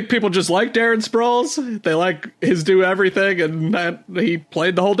think people just like Darren Sproles. They like his do everything, and he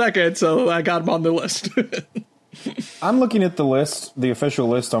played the whole decade, so I got him on the list. I'm looking at the list, the official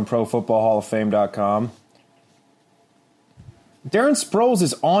list on ProFootballHallOfFame.com. Darren Sproles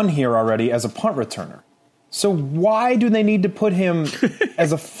is on here already as a punt returner. So why do they need to put him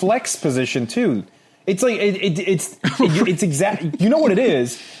as a flex position too? It's it's exact. You know what it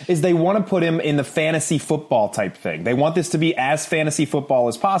is they want to put him in the fantasy football type thing. They want this to be as fantasy football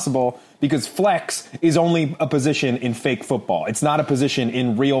as possible, because flex is only a position in fake football. It's not a position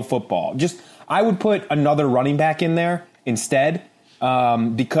in real football. I would put another running back in there instead,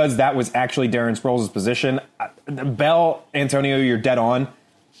 because that was actually Darren Sproles' position. Bell, Antonio, you're dead on.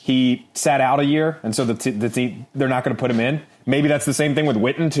 He sat out a year, and so the team, they're not going to put him in. Maybe that's the same thing with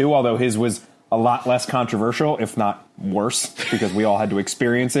Witten, too, although his was a lot less controversial, if not worse, because we all had to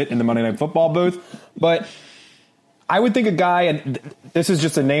experience it in the Monday Night Football booth. But I would think a guy, and this is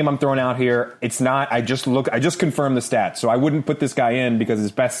just a name I'm throwing out here. It's not, I just confirmed the stats, so I wouldn't put this guy in because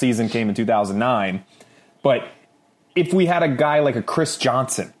his best season came in 2009. But if we had a guy like a Chris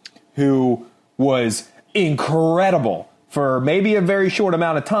Johnson, who was incredible for maybe a very short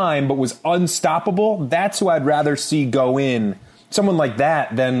amount of time, but was unstoppable, that's who I'd rather see go in. Someone like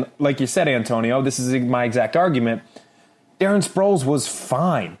that than, like you said, Antonio, this is my exact argument. Darren Sproles was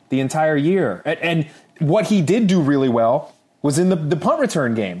fine the entire year. And what he did do really well was in the punt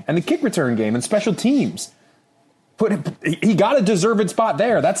return game and the kick return game and special teams. He got a deserved spot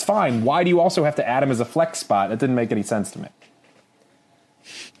there. That's fine. Why do you also have to add him as a flex spot? That didn't make any sense to me.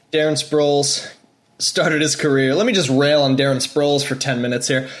 Darren Sproles started his career. Let me just rail on Darren Sproles for 10 minutes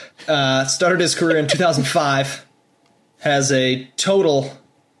here. Started his career in 2005. Has a total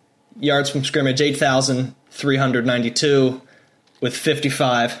yards from scrimmage, 8,392, with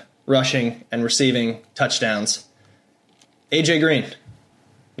 55 rushing and receiving touchdowns. AJ Green,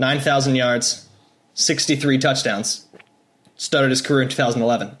 9,000 yards, 63 touchdowns. started his career in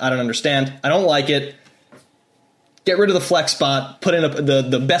 2011. I don't understand. I don't like it. Get rid of the flex spot. Put in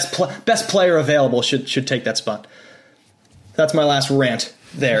the best player available should take that spot. That's my last rant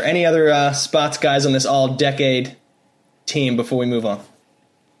there. Any other spots, guys, on this all-decade team before we move on?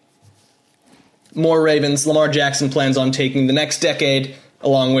 More Ravens. Lamar Jackson plans on taking the next decade,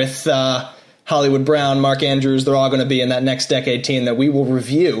 along with Hollywood Brown, Mark Andrews. They're all going to be in that next decade team that we will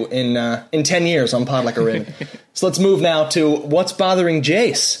review in 10 years on Pod Like a Raven. So let's move now to what's bothering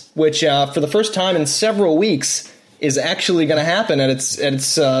Jace, which for the first time in several weeks is actually going to happen at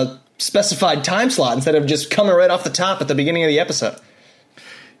its specified time slot instead of just coming right off the top at the beginning of the episode.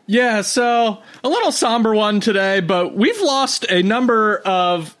 Yeah, so a little somber one today, but we've lost a number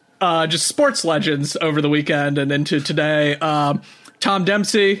of just sports legends over the weekend and into today. Tom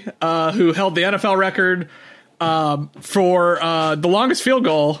Dempsey, who held the NFL record for the longest field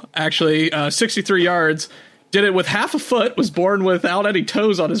goal, actually, 63 yards, did it with half a foot, was born without any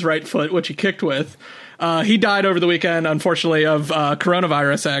toes on his right foot, which he kicked with. He died over the weekend, unfortunately, of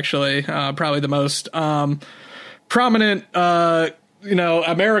coronavirus, actually, probably the most prominent,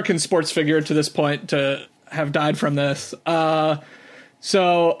 American sports figure to this point to have died from this. And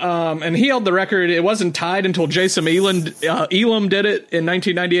he held the record. It wasn't tied until Jason Elam did it in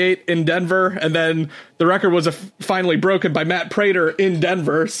 1998 in Denver. And then the record was finally broken by Matt Prater in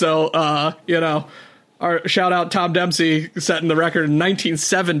Denver. So, our shout out Tom Dempsey setting the record in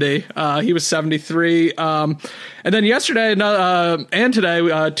 1970. He was 73. And then yesterday and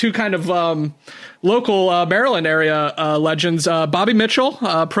today, two kind of local Maryland area legends. Bobby Mitchell,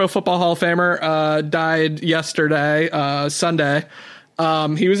 Pro Football Hall of Famer, died yesterday, Sunday.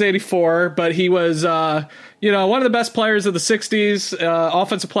 He was 84, but he was, one of the best players of the 60s,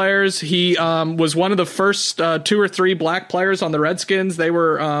 offensive players. He was one of the first 2 or 3 black players on the Redskins. They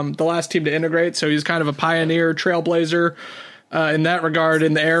were the last team to integrate, so he's kind of a pioneer, trailblazer in that regard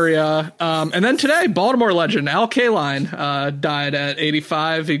in the area. And then today, Baltimore legend Al Kaline died at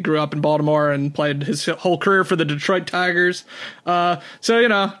 85. He grew up in Baltimore and played his whole career for the Detroit Tigers.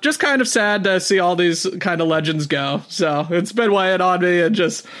 Just kind of sad to see all these kind of legends go. So it's been weighing on me, and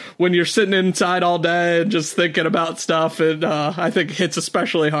just when you're sitting inside all day and just thinking about stuff, and I think it hits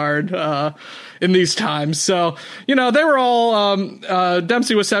especially hard in these times. So, they were all,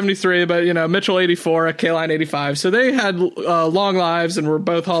 Dempsey was 73, but, Mitchell 84, Kaline 85. So they had long lives and were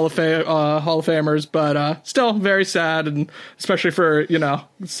both Hall of Famers, but still very sad, and especially for,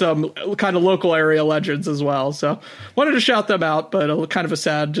 some kind of local area legends as well. So wanted to shout them out, but kind of a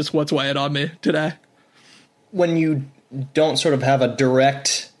sad just what's weighing on me today. When you don't sort of have a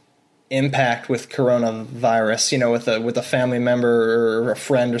direct impact with coronavirus, with a family member or a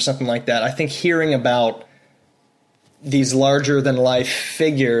friend or something like that, I think hearing about these larger than life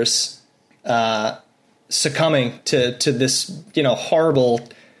figures succumbing to this horrible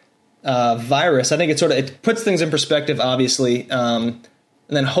virus, I think it puts things in perspective, obviously, and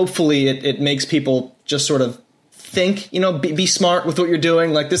then hopefully it makes people just sort of think, be smart with what you're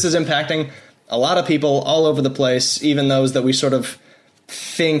doing. Like, this is impacting a lot of people all over the place, even those that we sort of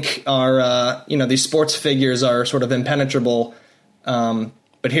think are, these sports figures are sort of impenetrable.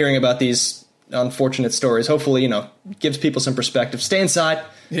 But hearing about these unfortunate stories, hopefully, gives people some perspective. Stay inside,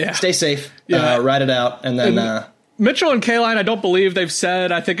 stay safe, ride it out. And then Mitchell and Kaline, I don't believe they've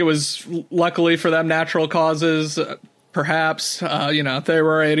said. I think it was luckily for them natural causes. Perhaps, they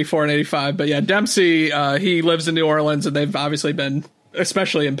were 84 and 85. But Dempsey, he lives in New Orleans, and they've obviously been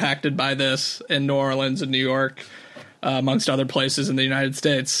especially impacted by this in New Orleans and New York, amongst other places in the United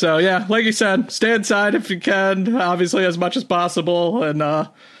States. So, like you said, stay inside if you can, obviously, as much as possible. And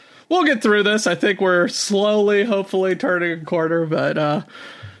we'll get through this. I think we're slowly, hopefully, turning a corner, but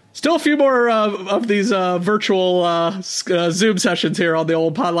still a few more of these virtual Zoom sessions here on the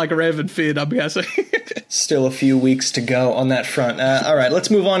old Pod Like a Raven feed, I'm guessing. Still a few weeks to go on that front. All right, let's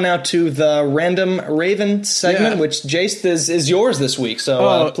move on now to the Random Raven segment, which, Jace, is yours this week.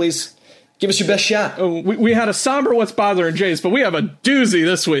 So please give us your best shot. We had a somber What's Bothering Jace, but we have a doozy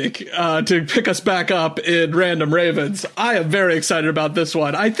this week to pick us back up in Random Ravens. I am very excited about this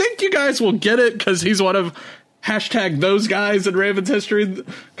one. I think you guys will get it because he's one of #those guys in Ravens history,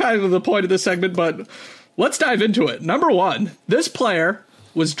 kind of the point of this segment, but let's dive into it. Number 1, this player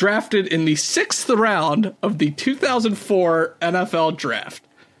was drafted in the 6th round of the 2004 NFL Draft.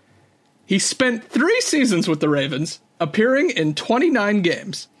 He spent 3 seasons with the Ravens, appearing in 29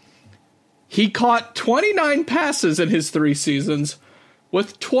 games. He caught 29 passes in his 3 seasons,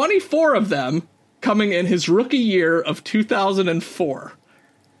 with 24 of them coming in his rookie year of 2004.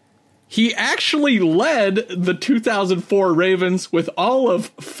 He actually led the 2004 Ravens with all of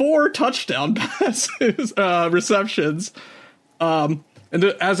 4 touchdown passes, receptions. And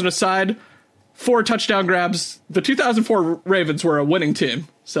as an aside, 4 touchdown grabs. The 2004 Ravens were a winning team,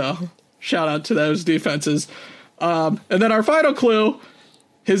 so shout out to those defenses. And then our final clue,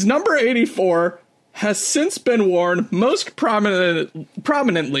 his number 84 has since been worn most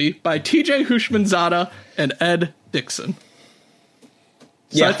prominently by T.J. Houshmandzadeh and Ed Dickson.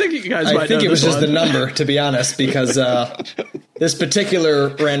 So I think you guys might know. I think it was just one. the number, to be honest, because this particular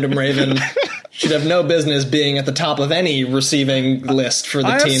random Raven should have no business being at the top of any receiving list for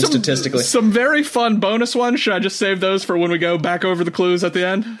the team statistically. Some very fun bonus ones. Should I just save those for when we go back over the clues at the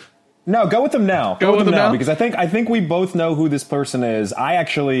end? No, go with them now. Go with them now? Because I think we both know who this person is. I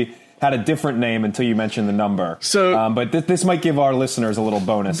actually had a different name until you mentioned the number. So, but this might give our listeners a little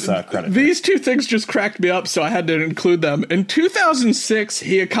bonus credit. These two things just cracked me up, so I had to include them. In 2006,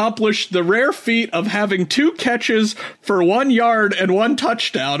 he accomplished the rare feat of having 2 catches for 1 yard and 1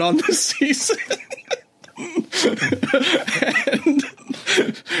 touchdown on the season.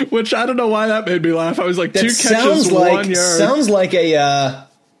 Which I don't know why that made me laugh. I was like, 2 catches, 1 yard. Sounds like an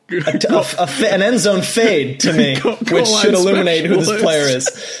end zone fade to me, which should illuminate who this player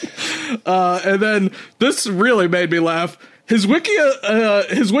is. And then this really made me laugh. His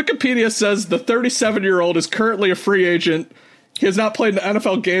Wikipedia says the 37-year-old is currently a free agent. He has not played an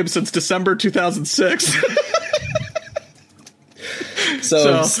NFL game since December 2006.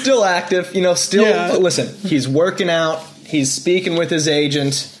 So still active, listen, he's working out, he's speaking with his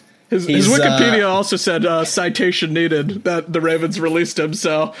agent. His Wikipedia also said citation needed that the Ravens released him,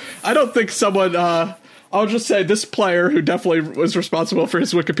 so I don't think someone... I'll just say this player, who definitely was responsible for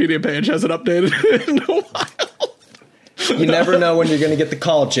his Wikipedia page, hasn't updated it in a while. You never know when you're going to get the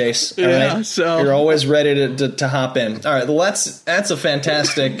call, Jace. Yeah, right? so... You're always ready to hop in. All right, well, that's a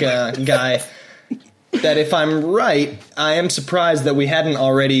fantastic guy that, if I'm right, I am surprised that we hadn't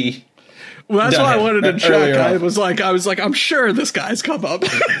already... Well, that's why I wanted to check. I was like, I'm sure this guy's come up.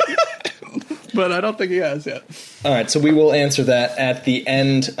 But I don't think he has yet. All right, so we will answer that at the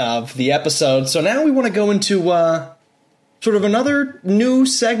end of the episode. So now we want to go into sort of another new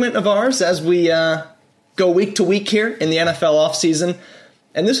segment of ours as we go week to week here in the NFL offseason.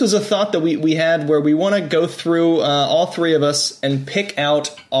 And this was a thought that we had where we want to go through, all three of us, and pick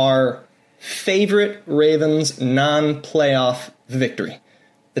out our favorite Ravens non-playoff victory.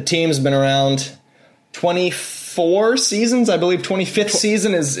 The team's been around 24 seasons. I believe 25th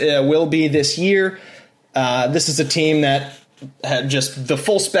season will be this year. This is a team that had just the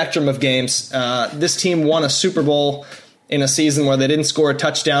full spectrum of games. This team won a Super Bowl in a season where they didn't score a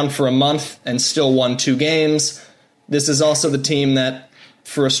touchdown for a month and still won 2 games. This is also the team that,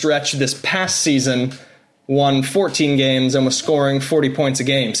 for a stretch this past season, won 14 games and was scoring 40 points a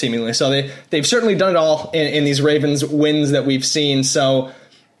game, seemingly. So they've certainly done it all in these Ravens wins that we've seen. So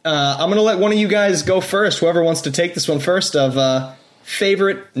I'm going to let one of you guys go first, whoever wants to take this one first, of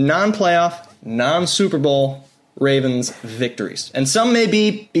favorite non-playoff, non-Super Bowl Ravens victories. And some may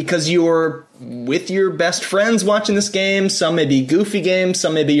be because you were with your best friends watching this game. Some may be goofy games.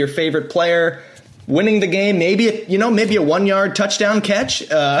 Some may be your favorite player winning the game. Maybe a 1-yard touchdown catch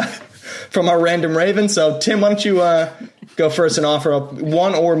from our random Raven. So, Tim, why don't you go first and offer up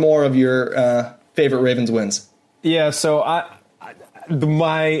one or more of your favorite Ravens wins? Yeah, so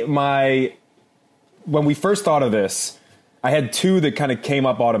my when we first thought of this, I had 2 that kind of came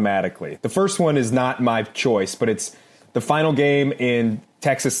up automatically. The first one is not my choice, but it's the final game in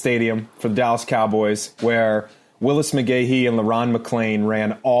Texas Stadium for the Dallas Cowboys, where Willis McGahee and LeRon McClain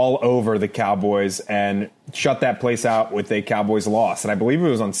ran all over the Cowboys and shut that place out with a Cowboys loss. And I believe it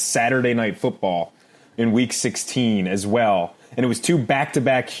was on Saturday Night Football in Week 16 as well. And it was 2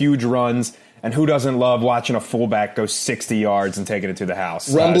 back-to-back huge runs. And who doesn't love watching a fullback go 60 yards and taking it to the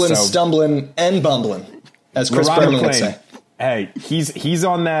house? Rumbling, stumbling, and bumbling, as Chris Berman would say. Hey, he's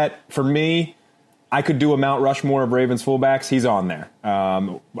on that. For me, I could do a Mount Rushmore of Ravens fullbacks. He's on there.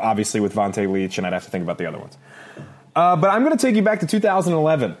 Obviously with Vontae Leach, and I'd have to think about the other ones. But I'm going to take you back to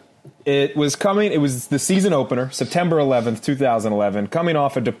 2011. It was the season opener, September 11th, 2011, coming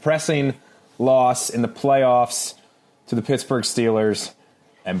off a depressing loss in the playoffs to the Pittsburgh Steelers.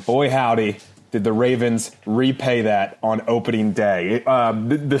 And boy, howdy, did the Ravens repay that on opening day.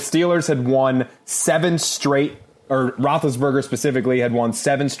 The Steelers had won 7 straight, or Roethlisberger specifically had won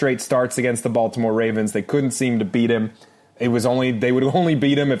 7 straight starts against the Baltimore Ravens. They couldn't seem to beat him. They would only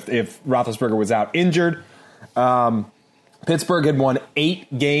beat him if Roethlisberger was out injured. Pittsburgh had won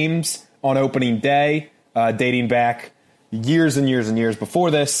 8 games on opening day, dating back years and years and years before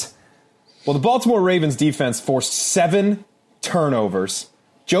this. Well, the Baltimore Ravens defense forced 7 turnovers.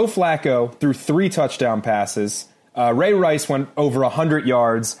 Joe Flacco threw 3 touchdown passes. Ray Rice went over 100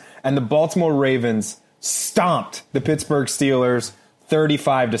 yards, and the Baltimore Ravens stomped the Pittsburgh Steelers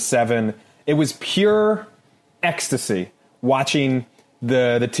 35-7. It was pure ecstasy watching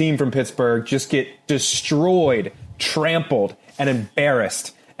the team from Pittsburgh just get destroyed, trampled, and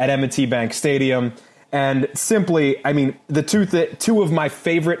embarrassed at M&T Bank Stadium. And simply, I mean, the two of my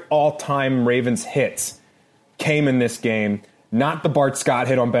favorite all-time Ravens hits came in this game. Not the Bart Scott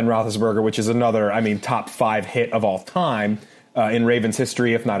hit on Ben Roethlisberger, which is another, top 5 hit of all time in Ravens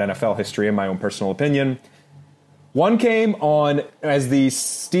history, if not NFL history, in my own personal opinion. One came on as the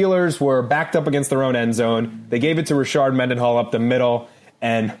Steelers were backed up against their own end zone. They gave it to Rashard Mendenhall up the middle,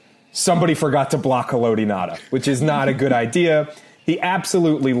 and somebody forgot to block Haloti Ngata, which is not a good idea. He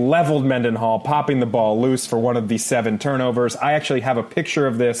absolutely leveled Mendenhall, popping the ball loose for one of the 7 turnovers. I actually have a picture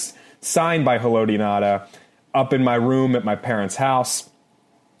of this signed by Haloti Ngata up in my room at my parents' house.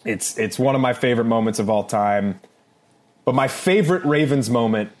 It's one of my favorite moments of all time. But my favorite Ravens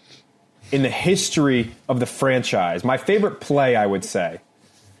moment in the history of the franchise, my favorite play, I would say,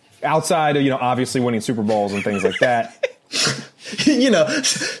 outside of, obviously winning Super Bowls and things like that.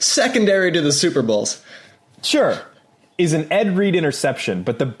 Secondary to the Super Bowls. Sure, is an Ed Reed interception.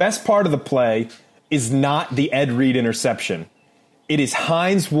 But the best part of the play is not the Ed Reed interception. It is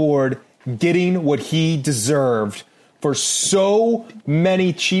Hines Ward getting what he deserved for so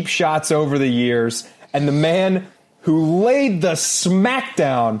many cheap shots over the years. And the man who laid the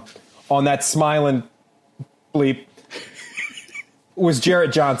smackdown on that smiling bleep was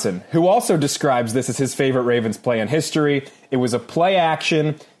Jarrett Johnson, who also describes this as his favorite Ravens play in history. It was a play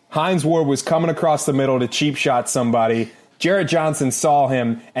action. Hines Ward was coming across the middle to cheap shot somebody. Jarrett Johnson saw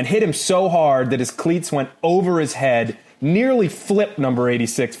him and hit him so hard that his cleats went over his head, nearly flipped number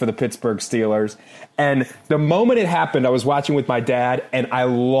 86 for the Pittsburgh Steelers. And the moment it happened, I was watching with my dad, and I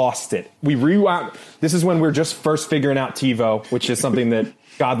lost it. We rewound. This is when we were just first figuring out TiVo, which is something that,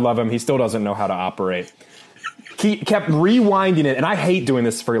 God love him, he still doesn't know how to operate. He kept rewinding it, and I hate doing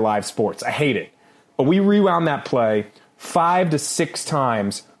this for live sports. I hate it. But we rewound that play 5 to 6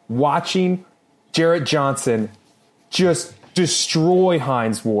 times, watching Jarrett Johnson just destroy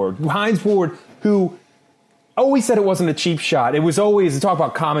Hines Ward. Hines Ward, who always said it wasn't a cheap shot. It was always, talk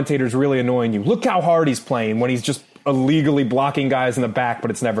about commentators really annoying you. Look how hard he's playing when he's just illegally blocking guys in the back, but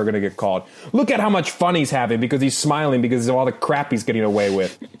it's never going to get called. Look at how much fun he's having because he's smiling because of all the crap he's getting away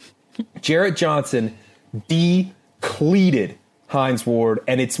with. Jarrett Johnson depleted Hines Ward,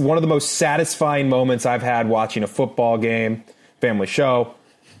 and it's one of the most satisfying moments I've had watching a football game, family show.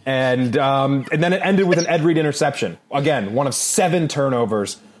 And then it ended with an Ed Reed interception. Again, one of 7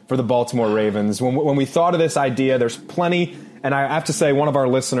 turnovers for the Baltimore Ravens. When we thought of this idea, there's plenty. And I have to say, one of our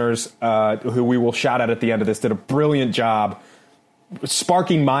listeners, who we will shout out at the end of this, did a brilliant job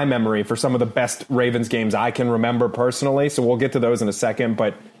sparking my memory for some of the best Ravens games I can remember personally. So we'll get to those in a second.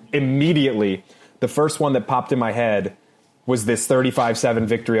 But immediately, the first one that popped in my head was this 35-7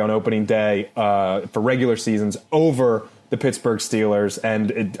 victory on opening day for regular seasons over the Pittsburgh Steelers.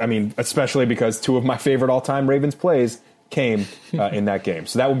 And, especially because 2 of my favorite all-time Ravens plays came in that game.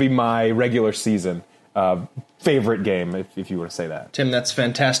 So that would be my regular season favorite game, if you were to say that. Tim, that's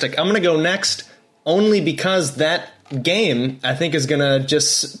fantastic. I'm going to go next only because that game, I think, is going to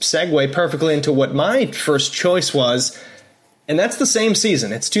just segue perfectly into what my first choice was, and that's the same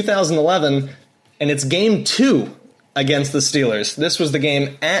season. It's 2011, and it's Game 2 against the Steelers. This was the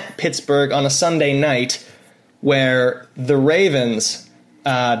game at Pittsburgh on a Sunday night where the Ravens,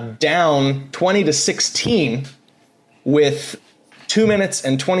 down 20-16 with 2 minutes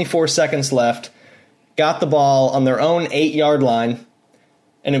and 24 seconds left, got the ball on their own 8-yard line,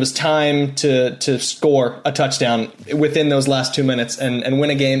 and it was time to score a touchdown within those last 2 minutes and win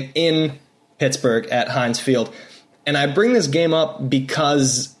a game in Pittsburgh at Heinz Field. And I bring this game up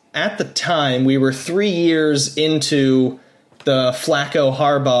because at the time we were 3 years into the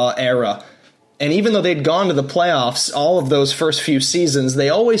Flacco-Harbaugh era. And even though they'd gone to the playoffs all of those first few seasons, they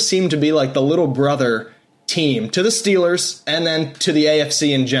always seemed to be like the little brother team to the Steelers and then to the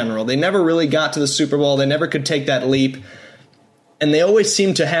AFC in general. They never really got to the Super Bowl. They never could take that leap. And they always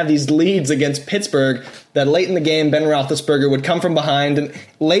seemed to have these leads against Pittsburgh that late in the game, Ben Roethlisberger would come from behind and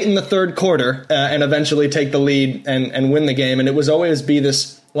late in the third quarter and eventually take the lead and win the game. And it was always be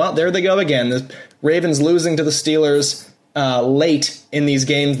this, well, there they go again. The Ravens losing to the Steelers late in these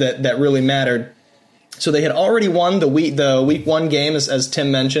games that really mattered. So they had already won the week 1 game, as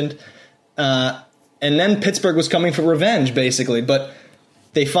Tim mentioned. And then Pittsburgh was coming for revenge, basically. But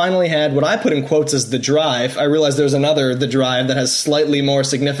they finally had what I put in quotes as the drive. I realize there's another, the drive, that has slightly more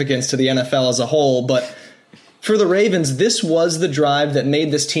significance to the NFL as a whole. But for the Ravens, this was the drive that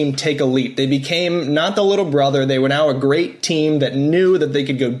made this team take a leap. They became not the little brother. They were now a great team that knew that they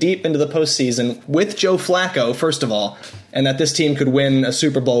could go deep into the postseason with Joe Flacco, first of all, and that this team could win a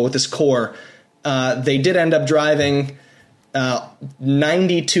Super Bowl with this core. They did end up driving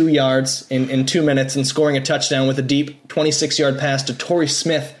 92 yards in 2 minutes and scoring a touchdown with a deep 26-yard pass to Torrey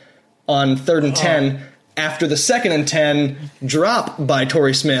Smith on 3rd and 10 after the 2nd and 10 drop by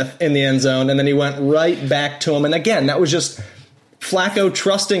Torrey Smith in the end zone, and then he went right back to him. And again, that was just Flacco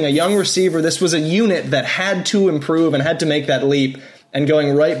trusting a young receiver. This was a unit that had to improve and had to make that leap, and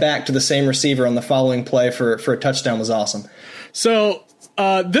going right back to the same receiver on the following play for a touchdown was awesome. So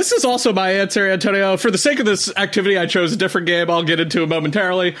this is also my answer, Antonio. For the sake of this activity, I chose a different game. I'll get into it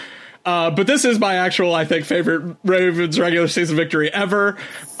momentarily. But this is my actual, I think, favorite Ravens regular season victory ever.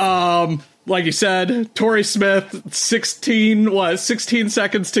 Like you said, Torrey Smith, 16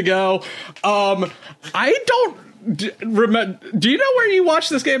 seconds to go. I don't remember. Do you know where you watched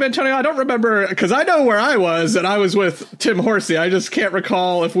this game, Antonio? I don't remember, because I know where I was, and I was with Tim Horsey. I just can't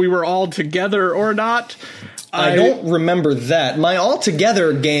recall if we were all together or not. I don't remember that. My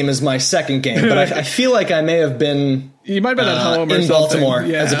all-together game is my second game, but I feel like I may have been... You might have been at home or in something. Baltimore,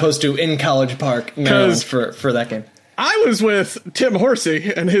 as opposed to in College Park, Maryland, for that game. I was with Tim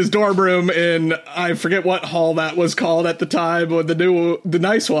Horsey in his dorm room in, I forget what hall that was called at the time, with the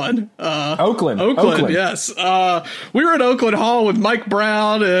nice one. Oakland, yes. We were at Oakland Hall with Mike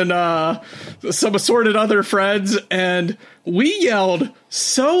Brown and some assorted other friends, and we yelled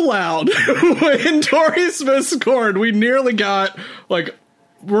so loud when Torrey Smith scored. We nearly got,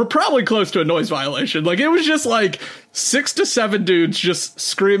 we're probably close to a noise violation. It was just 6 to 7 dudes just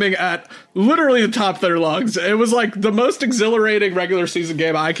screaming at literally the top of their lungs. It was the most exhilarating regular season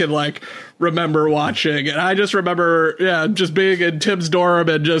game I can remember watching. And I just remember, just being in Tim's dorm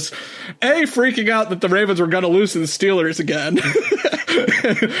and just freaking out that the Ravens were going to lose to the Steelers again.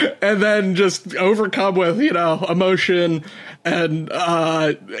 And then just overcome with, emotion and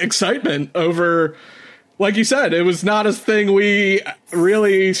excitement over... Like you said, it was not a thing we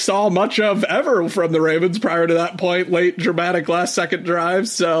really saw much of ever from the Ravens prior to that point, late dramatic last-second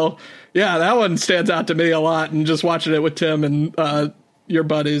drives. So, yeah, that one stands out to me a lot, and just watching it with Tim and your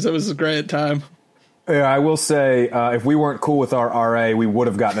buddies, it was a great time. Yeah, I will say, if we weren't cool with our RA, we would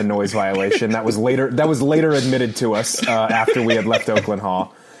have gotten a noise violation. That was later admitted to us after we had left Oakland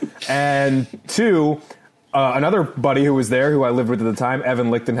Hall. And 2, another buddy who was there, who I lived with at the time, Evan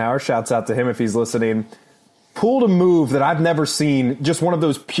Lichtenhauer, shouts out to him if he's listening, pulled a move that I've never seen, just one of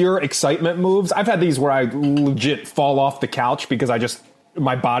those pure excitement moves. I've had these where I legit fall off the couch because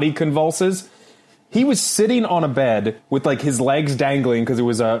my body convulses. He was sitting on a bed with his legs dangling because it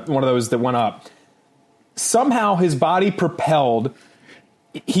was one of those that went up. Somehow his body propelled.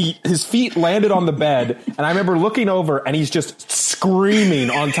 His feet landed on the bed, and I remember looking over, and he's just screaming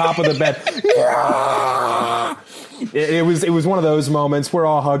on top of the bed. It was one of those moments. We're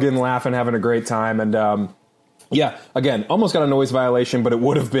all hugging, laughing, having a great time, and again, almost got a noise violation, but it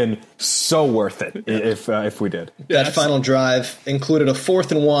would have been so worth it if we did. That final drive included a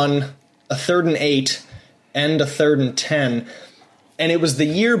 4th and 1, a 3rd and 8, and a 3rd and 10, and it was the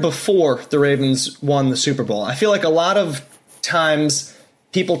year before the Ravens won the Super Bowl. I feel like a lot of times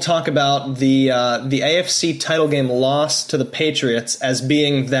people talk about the AFC title game loss to the Patriots as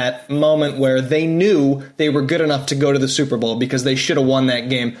being that moment where they knew they were good enough to go to the Super Bowl because they should have won that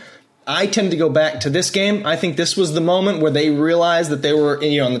game. I tend to go back to this game. I think this was the moment where they realized that they were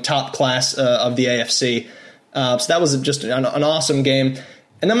in the top class of the AFC. So that was just an awesome game.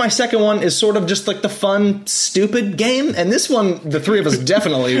 And then my second one is sort of just the fun, stupid game. And this one, the three of us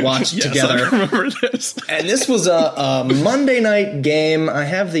definitely watched together. I remember this. And this was a Monday night game. I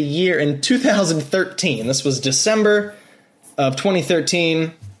have the year in 2013. This was December of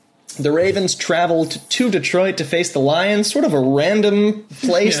 2013. The Ravens traveled to Detroit to face the Lions, sort of a random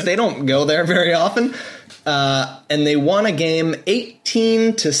place. Yeah. They don't go there very often. And they won a game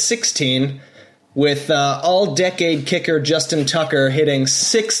 18-16 with all-decade kicker Justin Tucker hitting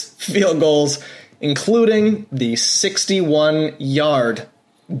 6 field goals, including the 61-yard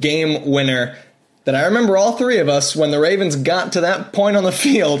game winner that I remember all three of us, when the Ravens got to that point on the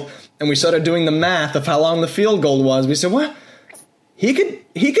field and we started doing the math of how long the field goal was, we said, what? He could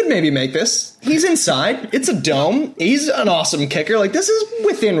maybe make this. He's inside. It's a dome. He's an awesome kicker. This is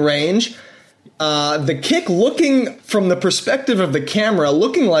within range. The kick, looking from the perspective of the camera,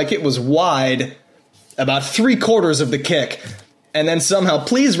 looking like it was wide, about 3/4 of the kick. And then somehow,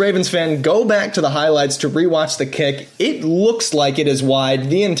 please, Ravens fan, go back to the highlights to rewatch the kick. It looks like it is wide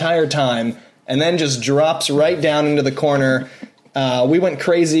the entire time, and then just drops right down into the corner. We went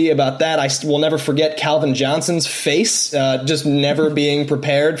crazy about that. I will never forget Calvin Johnson's face, just never being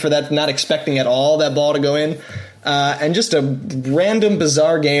prepared for that, not expecting at all that ball to go in. And just a random,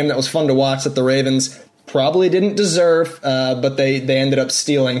 bizarre game that was fun to watch that the Ravens probably didn't deserve, but they ended up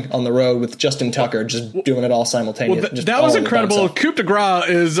stealing on the road with Justin Tucker just doing it all simultaneously. Well, that was incredible. Coup de grace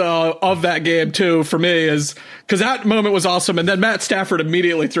is of that game too for me, is because that moment was awesome, and then Matt Stafford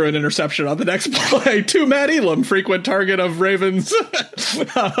immediately threw an interception on the next play to Matt Elam, frequent target of Ravens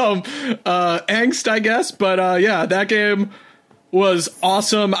angst, I guess. But yeah, that game was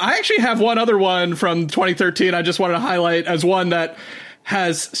awesome. I actually have one other one from 2013 I just wanted to highlight as one that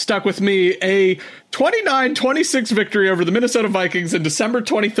has stuck with me. A 29-26 victory over the Minnesota Vikings in December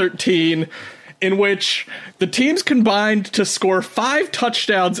 2013, in which the teams combined to score 5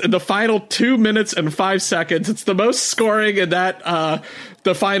 touchdowns in the final 2 minutes and 5 seconds. It's the most scoring in that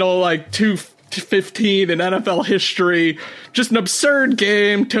the final 2:15 in NFL history. Just an absurd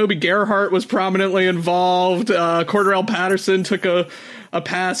game. Toby Gerhart was prominently involved. Cordarrelle Patterson took a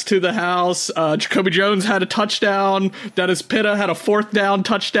pass to the house. Jacoby Jones had a touchdown. Dennis Pitta had a 4th down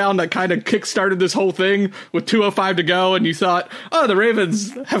touchdown that kind of kickstarted this whole thing with 2:05 to go. And you thought, oh, the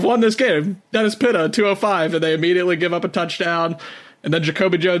Ravens have won this game. Dennis Pitta, 2:05, and they immediately give up a touchdown. And then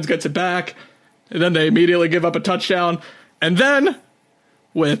Jacoby Jones gets it back. And then they immediately give up a touchdown. And then,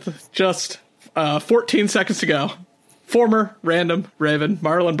 with just 14 seconds to go, former random Raven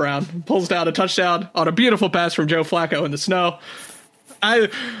Marlon Brown pulls down a touchdown on a beautiful pass from Joe Flacco in the snow. I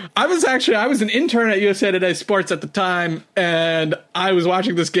was an intern at USA Today Sports at the time, and I was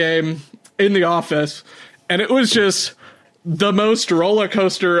watching this game in the office, and it was just the most roller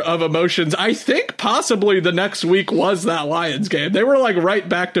coaster of emotions. I think possibly the next week was that Lions game. They were right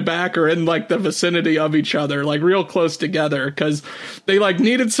back to back or in the vicinity of each other, real close together, because they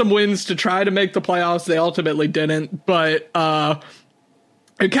needed some wins to try to make the playoffs. They ultimately didn't, but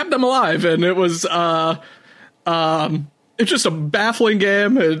it kept them alive, and it was it's just a baffling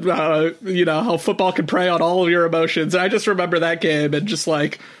game, and how football can prey on all of your emotions. And I just remember that game and just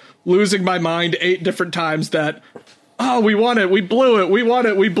losing my mind 8 different times that, oh, we won it, we blew it, we won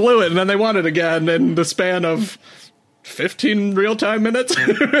it, we blew it, and then they won it again in the span of 15 real-time minutes.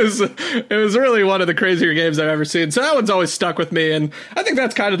 It was really one of the crazier games I've ever seen. So that one's always stuck with me, and I think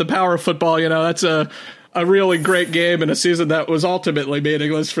that's kind of the power of football. That's a really great game in a season that was ultimately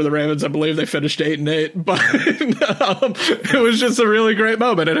meaningless for the Ravens. I believe they finished 8-8, but it was just a really great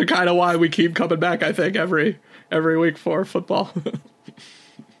moment, and kind of why we keep coming back, I think, every week for football.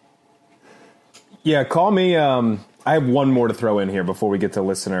 Yeah, call me. I have one more to throw in here before we get to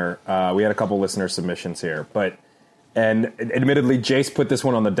listener. We had a couple listener submissions here, and admittedly, Jace put this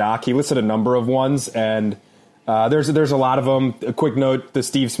one on the doc. He listed a number of ones, and there's a lot of them. A quick note: the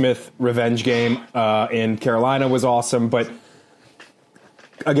Steve Smith revenge game in Carolina was awesome, but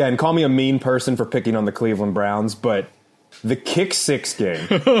again, call me a mean person for picking on the Cleveland Browns, but the kick 6 game.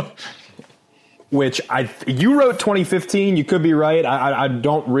 Which you wrote 2015. You could be right. I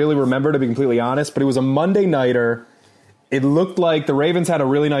don't really remember, to be completely honest, but it was a Monday nighter. It looked like the Ravens had a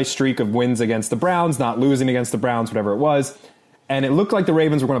really nice streak of wins against the Browns, not losing against the Browns, whatever it was. And it looked like the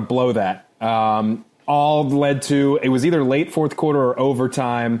Ravens were going to blow that. All led to, it was either late fourth quarter or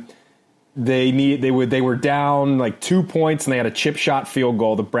overtime. They were down 2 points, and they had a chip shot field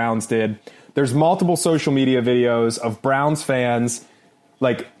goal. The Browns did. There's multiple social media videos of Browns fans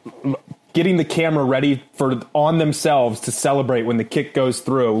getting the camera ready on themselves to celebrate when the kick goes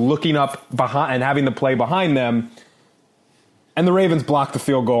through, looking up behind and having the play behind them. And the Ravens blocked the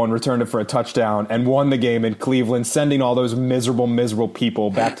field goal and returned it for a touchdown and won the game in Cleveland, sending all those miserable people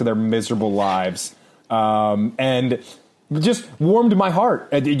back to their miserable lives. And just warmed my heart.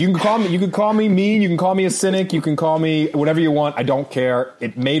 You can call me mean, you can call me a cynic, you can call me whatever you want. I don't care.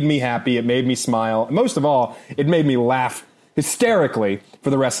 It made me happy. It made me smile. Most of all, it made me laugh hysterically for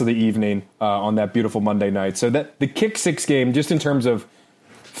the rest of the evening on that beautiful Monday night. So that the kick 6 game, just in terms of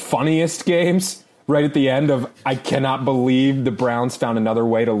funniest games, right at the end of I cannot believe the Browns found another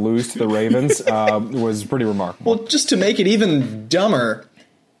way to lose to the Ravens, was pretty remarkable. Well, just to make it even dumber,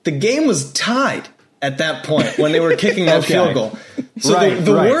 the game was tied at that point when they were kicking that field goal. So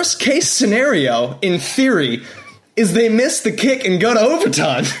the worst case scenario, in theory, is they miss the kick and go to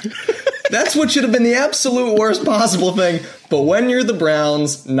overtime. That's what should have been the absolute worst possible thing. But when you're the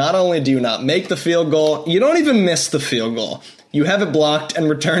Browns, not only do you not make the field goal, you don't even miss the field goal. You have it blocked and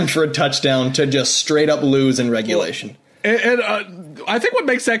returned for a touchdown to just straight up lose in regulation. And I think what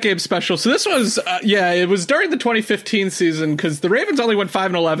makes that game special, so this was, it was during the 2015 season, because the Ravens only went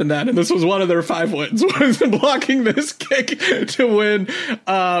 5-11 then, and this was one of their 5 wins, was blocking this kick to win.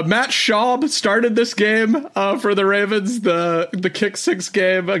 Matt Schaub started this game for the Ravens, the kick 6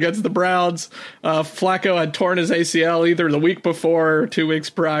 game against the Browns. Flacco had torn his ACL either the week before or 2 weeks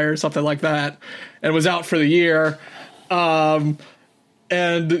prior, something like that, and was out for the year.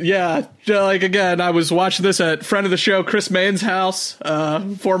 And yeah, like again, I was watching this at friend of the show, Chris Main's house,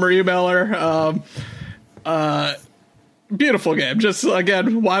 former emailer. Beautiful game. Just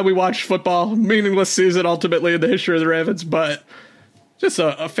again, why we watch football. Meaningless season ultimately in the history of the Ravens, but just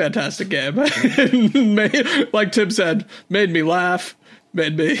a fantastic game. Like Tim said, made me laugh,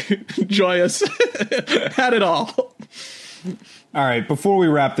 made me joyous, had it all. All right, before we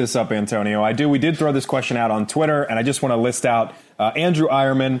wrap this up, Antonio, we did throw this question out on Twitter, and I just want to list out Andrew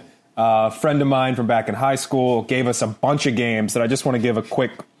Eierman, a friend of mine from back in high school, gave us a bunch of games that I just want to give a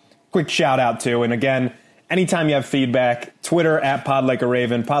quick shout out to. And again, anytime you have feedback, Twitter at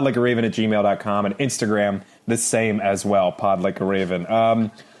podlikearaven, podlikearaven@gmail.com, and Instagram the same as well,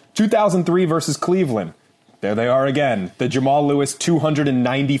 podlikearaven. 2003 versus Cleveland. There they are again. The Jamal Lewis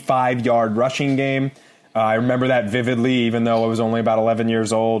 295-yard rushing game. I remember that vividly, even though I was only about 11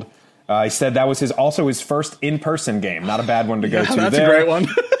 years old. He said that was also his first in-person game. Not a bad one to go to that's there. A great one.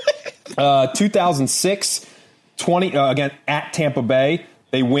 2006, again, at Tampa Bay.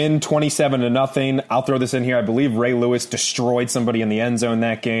 They win 27-0. I'll throw this in here. I believe Ray Lewis destroyed somebody in the end zone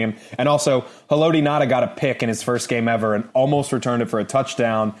that game. And also, Haloti Ngata got a pick in his first game ever and almost returned it for a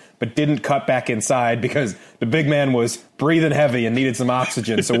touchdown, but didn't cut back inside because the big man was breathing heavy and needed some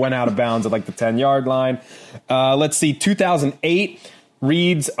oxygen, so went out of bounds at like the 10-yard line. Let's see, 2008,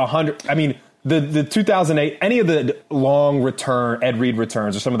 Reed's 100. I mean, the 2008, any of the long return, Ed Reed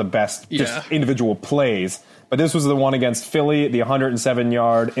returns are some of the best just individual plays. But this was the one against Philly, the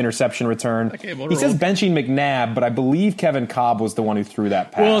 107-yard interception return. He says benching McNabb, but I believe Kevin Cobb was the one who threw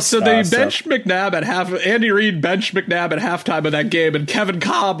that pass. Well, so they benched McNabb at Andy Reid benched McNabb at halftime of that game, and Kevin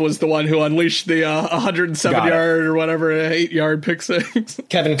Cobb was the one who unleashed the 107-yard or whatever, 8-yard pick six.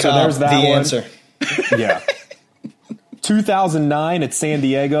 Kevin Cobb, there's that the one. answer. Yeah. 2009 at San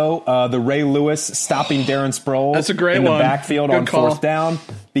Diego, the Ray Lewis stopping Darren Sproles That's a great in the one. backfield Good on call. 4th down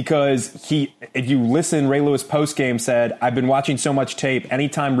because if you listen, Ray Lewis postgame said, "I've been watching so much tape.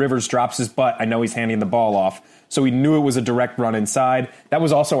 Anytime Rivers drops his butt, I know he's handing the ball off." So he knew it was a direct run inside. That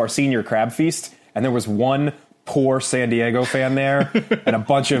was also our senior crab feast, and there was one poor San Diego fan there and a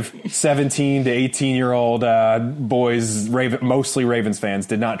bunch of 17 to 18-year-old boys, mostly Ravens fans,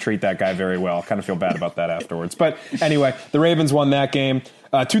 did not treat that guy very well. Kind of feel bad about that afterwards. But anyway, the Ravens won that game.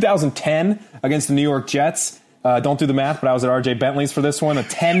 2010 against the New York Jets. Don't do the math, but I was at RJ Bentley's for this one. A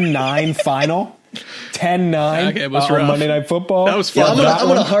 10-9 final. 10-9 on Monday Night Football. That was fun. Yeah, I'm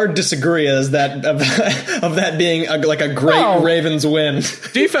gonna hard disagree as that of that being like a great Ravens win.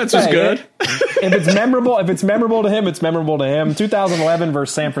 Defense was good. If it's memorable to him, it's memorable to him. 2011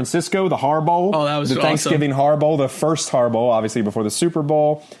 versus San Francisco, the Har Bowl. Oh, that was the awesome. Thanksgiving Har Bowl, the first Har Bowl, obviously before the Super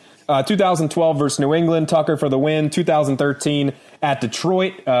Bowl. 2012 versus New England, Tucker for the win. 2013 at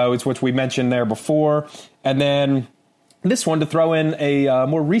Detroit, which we mentioned there before. And then this one to throw in a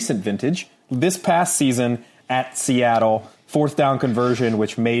more recent vintage. This past season at Seattle, 4th down conversion,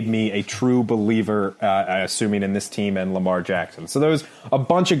 which made me a true believer, assuming in this team and Lamar Jackson. So there's a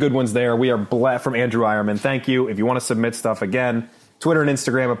bunch of good ones there. We are blessed from Andrew Eierman. Thank you. If you want to submit stuff, again, Twitter and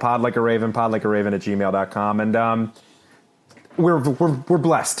Instagram at podlikearaven, podlikearaven@gmail.com. And we're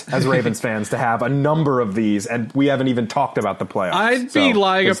blessed as Ravens fans to have a number of these, and we haven't even talked about the playoffs. I'd be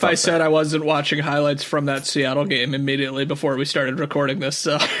lying if I said I wasn't watching highlights from that Seattle game immediately before we started recording this,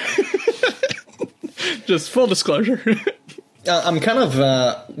 so... Just full disclosure. I'm kind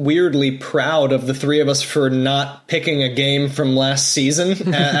of weirdly proud of the three of us for not picking a game from last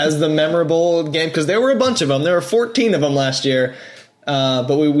season as the memorable game, because there were a bunch of them. There were 14 of them last year,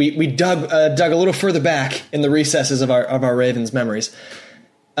 but we dug a little further back in the recesses of our Ravens memories.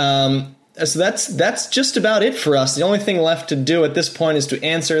 So that's just about it for us. The only thing left to do at this point is to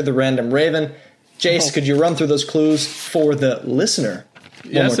answer the random Raven. Jace, could you run through those clues for the listener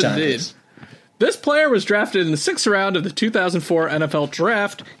one more time? Indeed. Please? This player was drafted in the 6th round of the 2004 NFL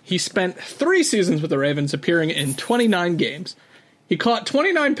Draft. He spent 3 seasons with the Ravens, appearing in 29 games. He caught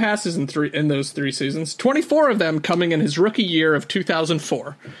 29 passes in those 3 seasons, 24 of them coming in his rookie year of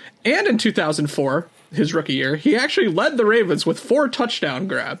 2004. And in 2004, his rookie year, he actually led the Ravens with 4 touchdown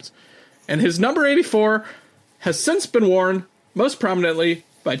grabs. And his number 84 has since been worn, most prominently,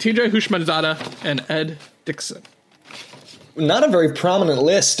 by TJ Houshmandzadeh and Ed Dickson. not a very prominent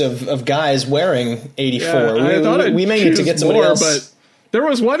list of guys wearing 84. Yeah, we may need to get somebody else. But there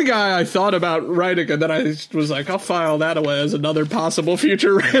was one guy I thought about writing, and then I was like, I'll file that away as another possible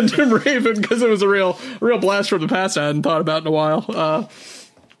future random Raven, because it was a real blast from the past I hadn't thought about in a while.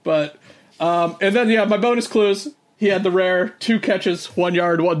 And then, my bonus clues. He had the rare 2 catches, 1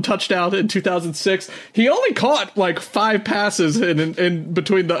 yard, 1 touchdown in 2006. He only caught like 5 passes in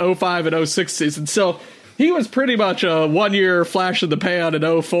between the 05 and 06 season. So he was pretty much a 1 year flash in the pan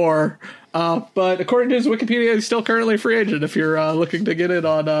in 04. But according to his Wikipedia, he's still currently a free agent if you're looking to get in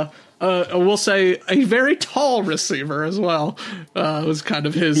on, we'll say, a very tall receiver as well. Was kind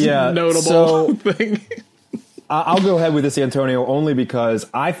of his notable thing. I'll go ahead with this, Antonio, only because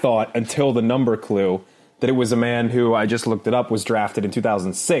I thought until the number clue that it was a man who, I just looked it up, was drafted in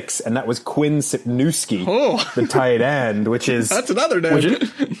 2006, and that was Quinn Sipnewski, the tight end, which is... That's another name.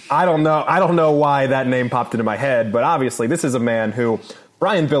 I don't know why that name popped into my head, but obviously this is a man who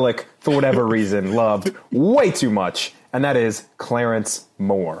Brian Billick, for whatever reason, loved way too much, and that is Clarence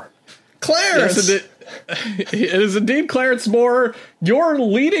Moore. Clarence! Yes, it is indeed Clarence Moore, your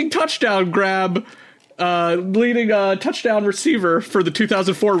leading touchdown grab, leading touchdown receiver for the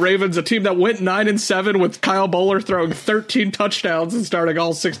 2004 Ravens, a team that went 9-7 with Kyle Bowler throwing 13 touchdowns and starting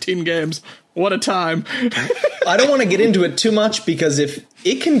all 16 games. What a time. I don't want to get into it too much because if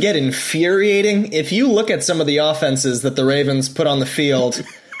it can get infuriating, if you look at some of the offenses that the Ravens put on the field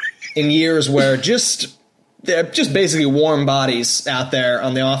in years where they're just basically warm bodies out there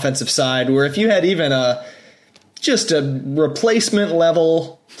on the offensive side, where if you had even just a replacement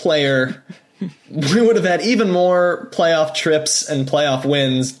level player, we would have had even more playoff trips and playoff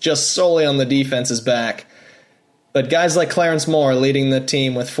wins just solely on the defense's back. But guys like Clarence Moore leading the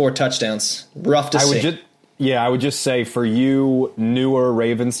team with 4 touchdowns. Rough to see. I would just say for you newer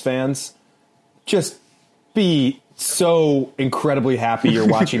Ravens fans, just be so incredibly happy you're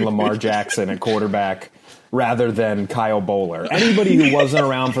watching Lamar Jackson at quarterback rather than Kyle Bowler. Anybody who wasn't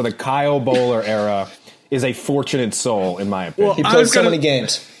around for the Kyle Bowler era is a fortunate soul, in my opinion. Well, he played so many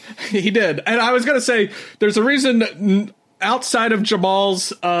games. He did. And I was going to say, there's a reason outside of Jamal's,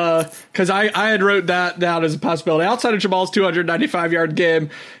 because I had wrote that down as a possibility, outside of Jamal's 295-yard game,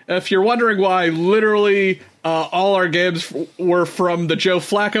 if you're wondering why literally all our games were from the Joe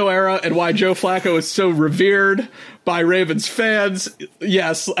Flacco era and why Joe Flacco is so revered by Ravens fans,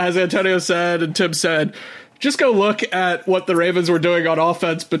 yes, as Antonio said and Tim said, just go look at what the Ravens were doing on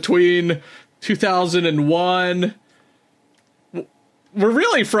offense between 2001. We're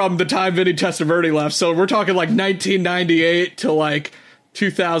really from the time Vinny Testaverde left, so we're talking like 1998 to like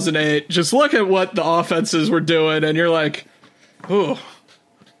 2008. Just look at what the offenses were doing, and you're like, "Ooh,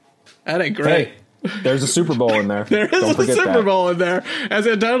 that ain't great." Hey, there's a Super Bowl in there. There is a Super Bowl in there. As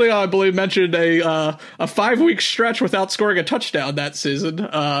Antonio, I believe, mentioned a 5-week stretch without scoring a touchdown that season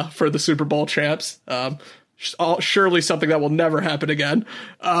for the Super Bowl champs. Surely something that will never happen again.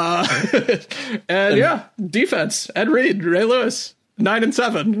 Defense: Ed Reed, Ray Lewis.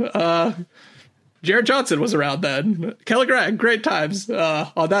 9-7. Jared Johnson was around then. Kelly Gregg, great times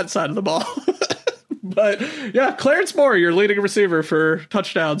on that side of the ball. But yeah, Clarence Moore, your leading receiver for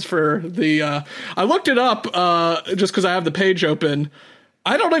touchdowns for the. I looked it up just because I have the page open.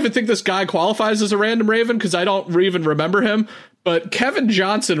 I don't even think this guy qualifies as a random Raven because I don't even remember him. But Kevin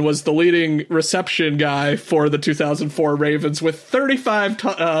Johnson was the leading reception guy for the 2004 Ravens with 35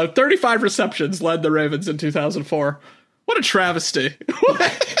 receptions, led the Ravens in 2004. What a travesty.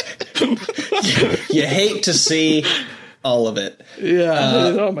 You hate to see all of it.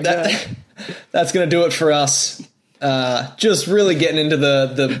 Yeah. Oh, my God. That's going to do it for us. Just really getting into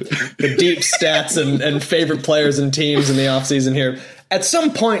the deep stats and favorite players and teams in the offseason here. At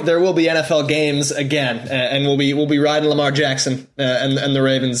some point, there will be NFL games again, and we'll be riding Lamar Jackson and the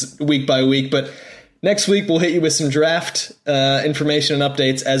Ravens week by week. But next week, we'll hit you with some draft information and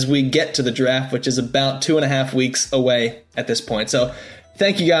updates as we get to the draft, which is about 2.5 weeks away at this point. So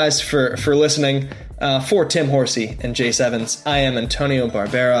thank you guys for listening. For Tim Horsey and Jace Evans, I am Antonio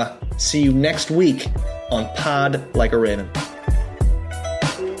Barbera. See you next week on Pod Like a Raven.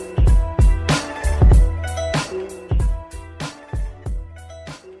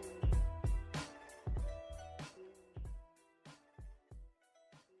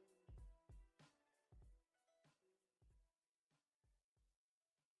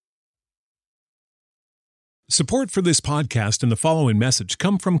 Support for this podcast and the following message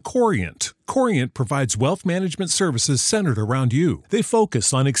come from Corient. Corient provides wealth management services centered around you. They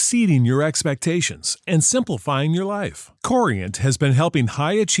focus on exceeding your expectations and simplifying your life. Corient has been helping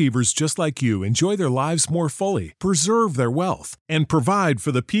high achievers just like you enjoy their lives more fully, preserve their wealth, and provide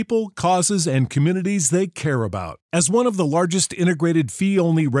for the people, causes, and communities they care about. As one of the largest integrated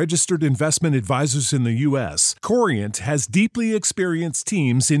fee-only registered investment advisors in the U.S., Corient has deeply experienced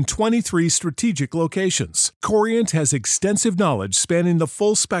teams in 23 strategic locations. Corient has extensive knowledge spanning the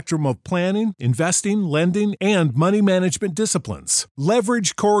full spectrum of planning, investing, lending, and money management disciplines.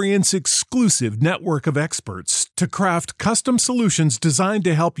 Leverage Corient's exclusive network of experts to craft custom solutions designed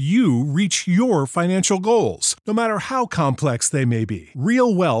to help you reach your financial goals, no matter how complex they may be.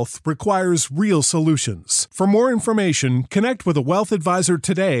 Real wealth requires real solutions. For more information, connect with a wealth advisor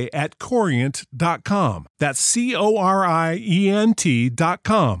today at Corient.com. That's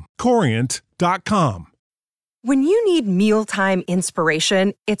Corient.com. Corient.com. When you need mealtime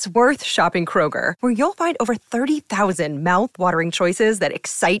inspiration, it's worth shopping Kroger, where you'll find over 30,000 mouth-watering choices that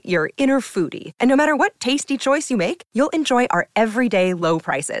excite your inner foodie. And no matter what tasty choice you make, you'll enjoy our everyday low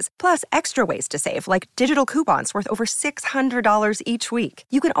prices, plus extra ways to save, like digital coupons worth over $600 each week.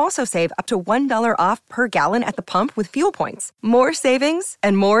 You can also save up to $1 off per gallon at the pump with fuel points. More savings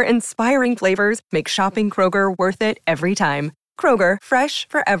and more inspiring flavors make shopping Kroger worth it every time. Kroger, fresh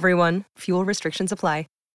for everyone. Fuel restrictions apply.